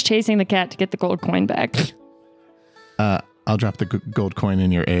 Ari's chasing the cat to get the gold coin back. I'll drop the gold coin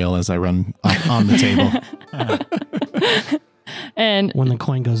in your ale as I run on the table. And When the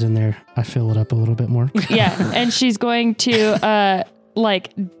coin goes in there, I fill it up a little bit more. yeah, and she's going to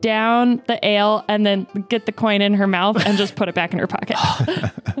like down the ale and then get the coin in her mouth and just put it back in her pocket.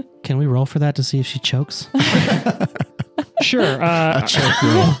 Can we roll for that to see if she chokes? Sure. A choke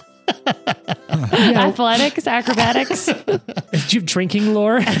roll. Athletics, acrobatics. Do you have drinking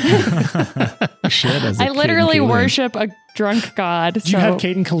lore? You should, as a I kid literally in Kayleen. worship a drunk god. Do you have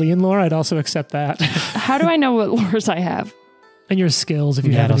Kate and Killian lore? I'd also accept that. How do I know what lures I have? And your skills, if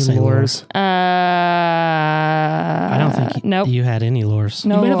you Yeah, have I'll any say lore. lores. I don't think nope. you had any lores.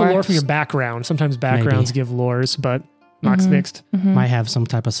 No You might have a lore. lore from your background. Sometimes backgrounds give lores, but Mox mixed. Might have some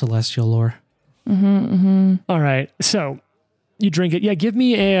type of celestial lore. All right. So you drink it. Yeah, give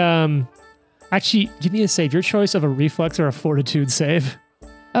me a give me a save. Your choice of a reflex or a fortitude save.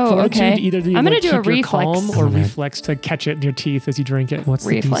 Oh, Fortitude, okay. either to I'm gonna like, do keep a your reflex. calm or Okay. reflex to catch it in your teeth as you drink it. What's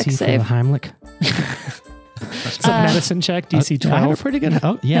Reflex the DC save. for the Heimlich? It's a medicine check, DC I have a 12. pretty good.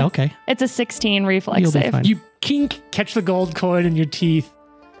 Oh, yeah, okay. It's a 16 reflex You'll be save. fine. You kink, catch the gold coin in your teeth.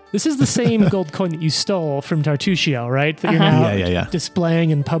 This is the same gold coin that you stole from Tartuccio, right? That you're now Yeah.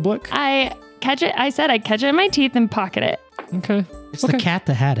 displaying in public. I catch it. I said I'd catch it in my teeth and pocket it. Okay. It's the cat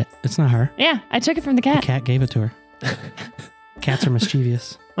that had it. It's not her. Yeah, I took it from the The cat. cat gave it to her. Cats are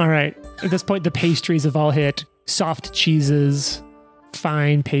mischievous. All right. At this point, the pastries have all hit. Soft cheeses,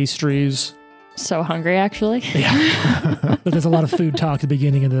 fine pastries. So hungry, actually. Yeah. But there's a lot of food talk at the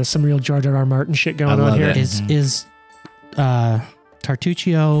beginning of this. Some real Jar Jar Martin shit going I on love here. it. Is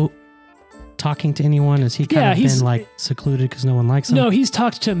Tartuccio talking to anyone? Is he kind of he's- been like secluded because no one likes him? No, he's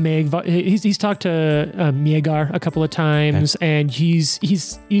talked to he's talked to Miegar a couple of times, and he's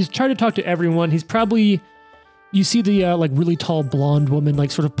tried to talk to everyone. He's probably, you see the like really tall blonde woman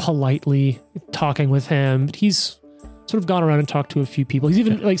like sort of politely talking with him. He's sort of gone around and talked to a few people. He's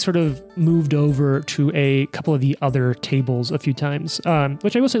even like sort of moved over to a couple of the other tables a few times,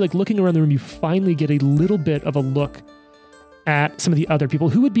 which I will say, like looking around the room, you finally get a little bit of a look at some of the other people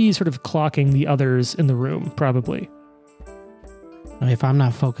who would be sort of clocking the others in the room, probably. If I'm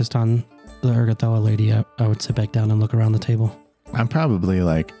not focused on the Urgathoa lady, I would sit back down and look around the table. I'm probably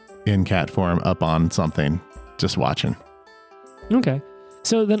like in cat form up on something, just watching. Okay.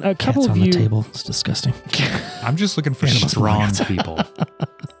 So then a couple Cats of on you, the table. It's disgusting. I'm just looking for Animals strong among us.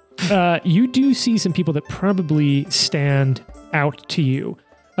 people. you do see some people that probably stand out to you.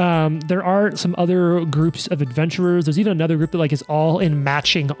 There are some other groups of adventurers. There's even another group that like is all in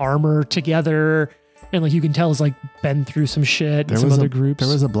matching armor together, and like you can tell is like been through some shit. And some other groups.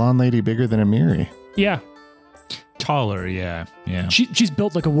 There was a blonde lady bigger than Amiri. Yeah, Taller, yeah. she's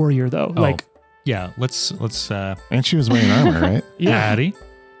built like a warrior though. Oh. Like Yeah, let's And she was wearing armor, right? yeah. Howdy.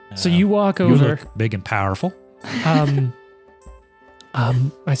 So you walk You over. look big and powerful.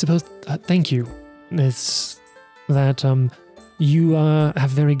 I suppose. Thank you. It's that you have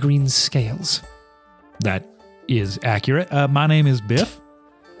very green scales. That is accurate. My name is Biff.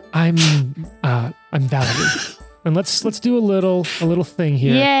 I'm Valerie, and let's do a little thing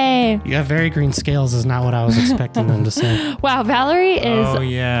here. Yay. You have very green scales is not what I was expecting them to say. Wow, Valerie is Oh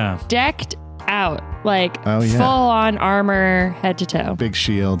yeah. decked out. Like Oh, yeah. full on armor head to toe. Big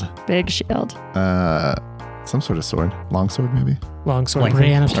shield. Big shield. some sort of sword. Long sword, maybe? Long sword. Like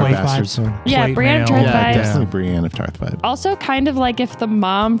Brienne of Or Tarth bastard vibes. sword. Yeah, Plate Brienne mail. Tarth Yeah, vibes. definitely Brienne of Tarth vibe. Also, kind of like if the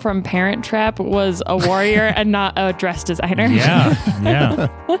mom from Parent Trap was a warrior and not a dress designer. Yeah,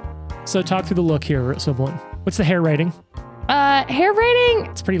 yeah. So talk through the look here, Soblin. What's the hair rating? Hair rating,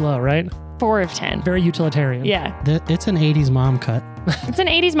 It's pretty low, right? 4 of 10. Very utilitarian. Yeah. It's an 80s mom cut. It's an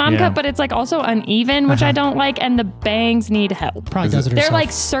 80s mom Yeah. cut, but it's like also uneven, which I don't like, and the bangs need help. Probably Is does it They're herself.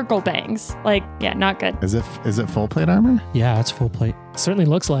 like circle bangs. Like, yeah, not good. Is it full plate armor Yeah, it's full plate. Certainly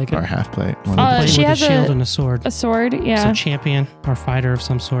looks like or it. half plate? One Uh, of the two. she with has a shield a- and a sword. A sword, It's yeah. a champion or fighter of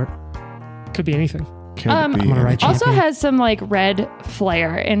some sort. Could be anything. Could I'm be gonna write anything. Also champion. has some like red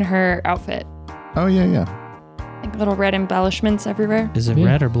flair in her outfit. Oh yeah, yeah. Like little red embellishments everywhere. Is it Yeah.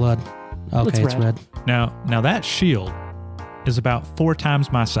 red or blood? Okay, It's it's red. red. Now that shield is about 4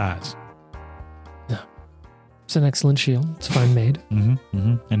 times my size. It's an excellent shield. It's fine made. Mm-hmm,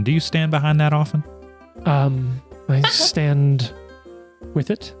 mm-hmm. And do you stand behind that often? I stand with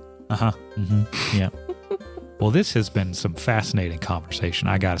it. Uh-huh. Mm-hmm. Yeah. Well, this has been some fascinating conversation,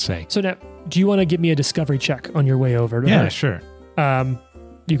 I gotta say. So now, do you want to give me a discovery check on your way over? Yeah, sure.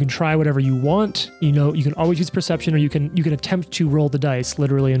 You can try whatever you want. You know, you can always use perception, or you can attempt to roll the dice,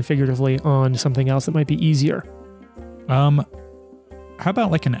 literally and figuratively, on something else that might be easier. How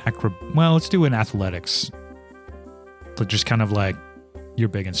about like an well, let's do an athletics. But just kind of like you're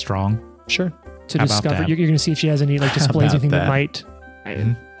big and strong. Sure. To How about discover, that? you're going to see if she has any like displays, about anything that that? might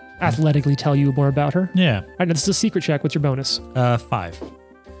Mhm. athletically tell you more about her. Yeah. All right, now this is a secret check. What's your bonus? 5.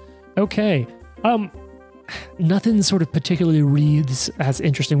 Okay. Nothing sort of particularly reads as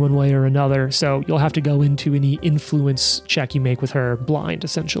interesting one way or another, so you'll have to go into any influence check you make with her blind,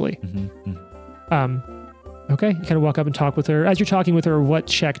 essentially. Mm-hmm. Okay, you kind of walk up and talk with her. As you're talking with her, what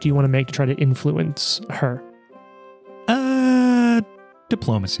check do you want to make to try to influence her?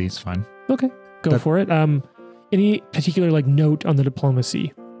 Diplomacy is fine. Okay, go for it. Any particular like note on the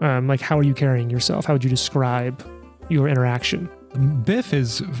diplomacy? Like how are you carrying yourself? How would you describe your interaction? Biff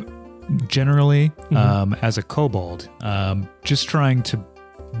is generally, Mhm. as a kobold, just trying to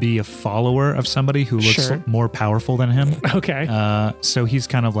be a follower of somebody who looks Sure. more powerful than him. Okay, So he's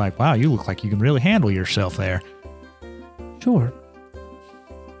kind of like, wow, you look like you can really handle yourself there. sure.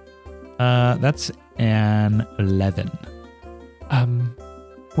 That's an 11.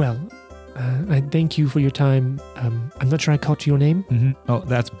 Well, I thank you for your time. I'm not sure I caught your name. Mm-hmm. Oh,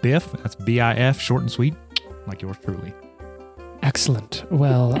 that's Biff. That's B-I-F, short and sweet, like yours truly. Excellent.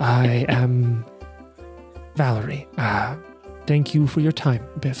 Well, I am Valerie. Thank you for your time,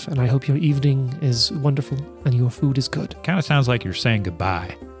 Biff, and I hope your evening is wonderful and your food is good. Kind of sounds like you're saying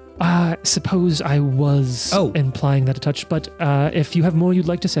goodbye. Suppose I was implying that a touch, but if you have more you'd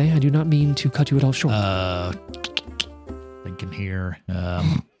like to say, I do not mean to cut you at all short. Thinking here.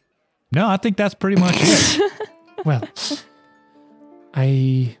 No, I think that's pretty much it. Well,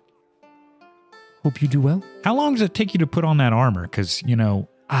 I hope you do well. How long does it take you to put on that armor? Because, you know,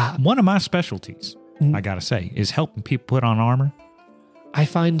 one of my specialties, I gotta say, is helping people put on armor. I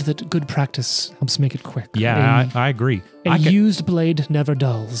find that good practice helps make it quick. Yeah, I agree. A used blade never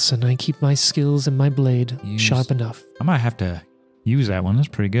dulls, and I keep my skills and my blade Used- sharp enough. I might have to use that one. That's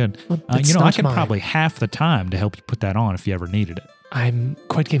pretty good. Well, You it's know, I not can mine. probably half the time to help you put that on if you ever needed it. I'm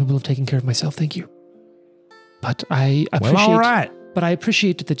quite capable of taking care of myself, thank you. But I appreciate. Well, all right. But I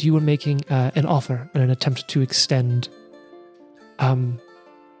appreciate that you were making an offer and an attempt to extend,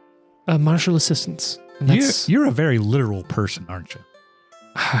 martial assistance. And that's, You're a very literal person, aren't you?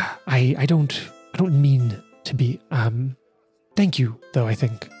 I don't mean to be. Thank you, though. I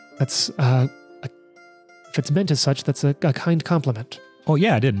think that's if it's meant as such, that's a kind compliment. Oh,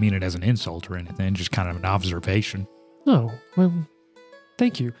 yeah, I didn't mean it as an insult or anything, just kind of an observation. Oh well,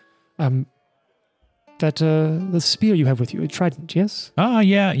 thank you. That the spear you have with you, a trident, yes? Oh,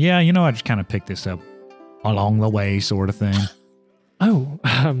 yeah, you know, I just kind of picked this up along the way sort of thing. Oh,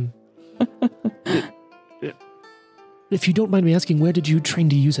 if you don't mind me asking, where did you train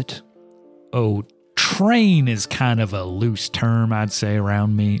to use it? Oh, train is kind of a loose term, I'd say,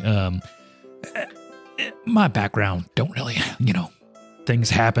 around me. My background don't really, you know, things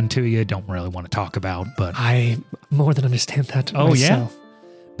happen to you, don't really want to talk about, but I more than understand that Oh, yeah? myself.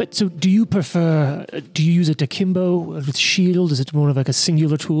 But so do you prefer, do you use it akimbo with shield? Is it more of like a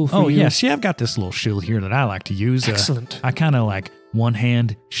singular tool for you? yeah, see, I've got this little shield here that I like to use. Excellent. I kind of like one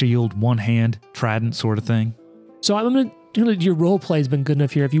hand shield, one hand trident sort of thing. So I'm going to, your role play has been good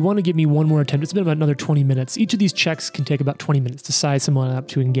enough here. If you want to give me one more attempt, it's been about another 20 minutes. Each of these checks can take about 20 minutes to size someone up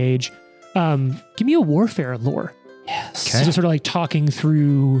to engage. Give me a warfare lore. Yes. So just sort of like talking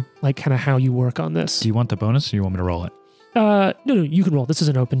through like kind of how you work on this. Do you want the bonus or you want me to roll it? No, you can roll. This is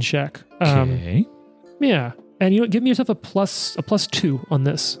an open check. Okay. Yeah. And you know, give me yourself a plus 2 on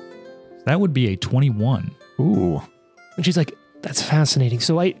this. That would be a 21. Ooh. And she's like, that's fascinating.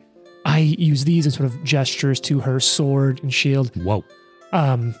 So I use these as sort of gestures to her sword and shield. Whoa.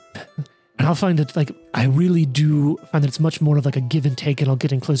 And I'll find that, like, I really do find that it's much more of like a give and take, and I'll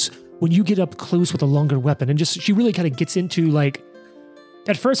get in close. When you get up close with a longer weapon, and just, she really kind of gets into, like,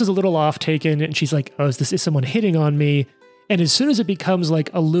 at first is a little off taken, and she's like, oh, is someone hitting on me? And as soon as it becomes like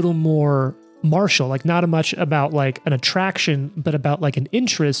a little more martial, like not much about like an attraction, but about like an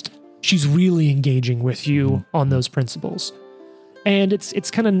interest, she's really engaging with you on those principles. And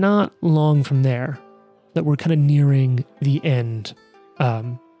it's kind of not long from there that we're kind of nearing the end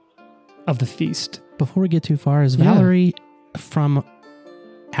of the feast. Before we get too far, is Valerie from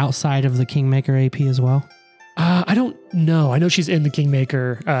outside of the Kingmaker AP as well? I don't know. I know she's in the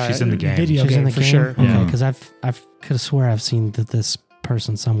Kingmaker She's in the game. video She's game in the for game? sure. Okay, Yeah. because I could have swore I've seen this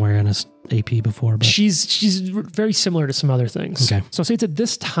person somewhere in a AP before. But She's very similar to some other things. Okay. So say it's at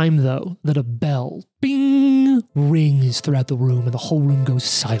this time, though, that a bell, bing, rings throughout the room and the whole room goes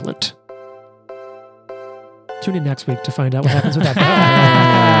silent. Tune in next week to find out what happens with that bell.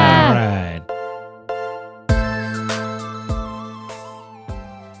 All right.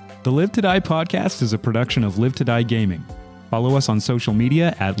 The Live to Die podcast is a production of Live to Die Gaming. Follow us on social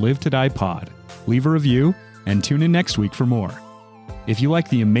media at Live to Die Pod. Leave a review and tune in next week for more. If you like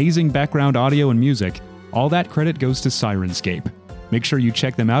the amazing background audio and music, all that credit goes to Sirenscape. Make sure you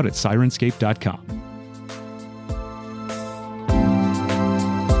check them out at sirenscape.com.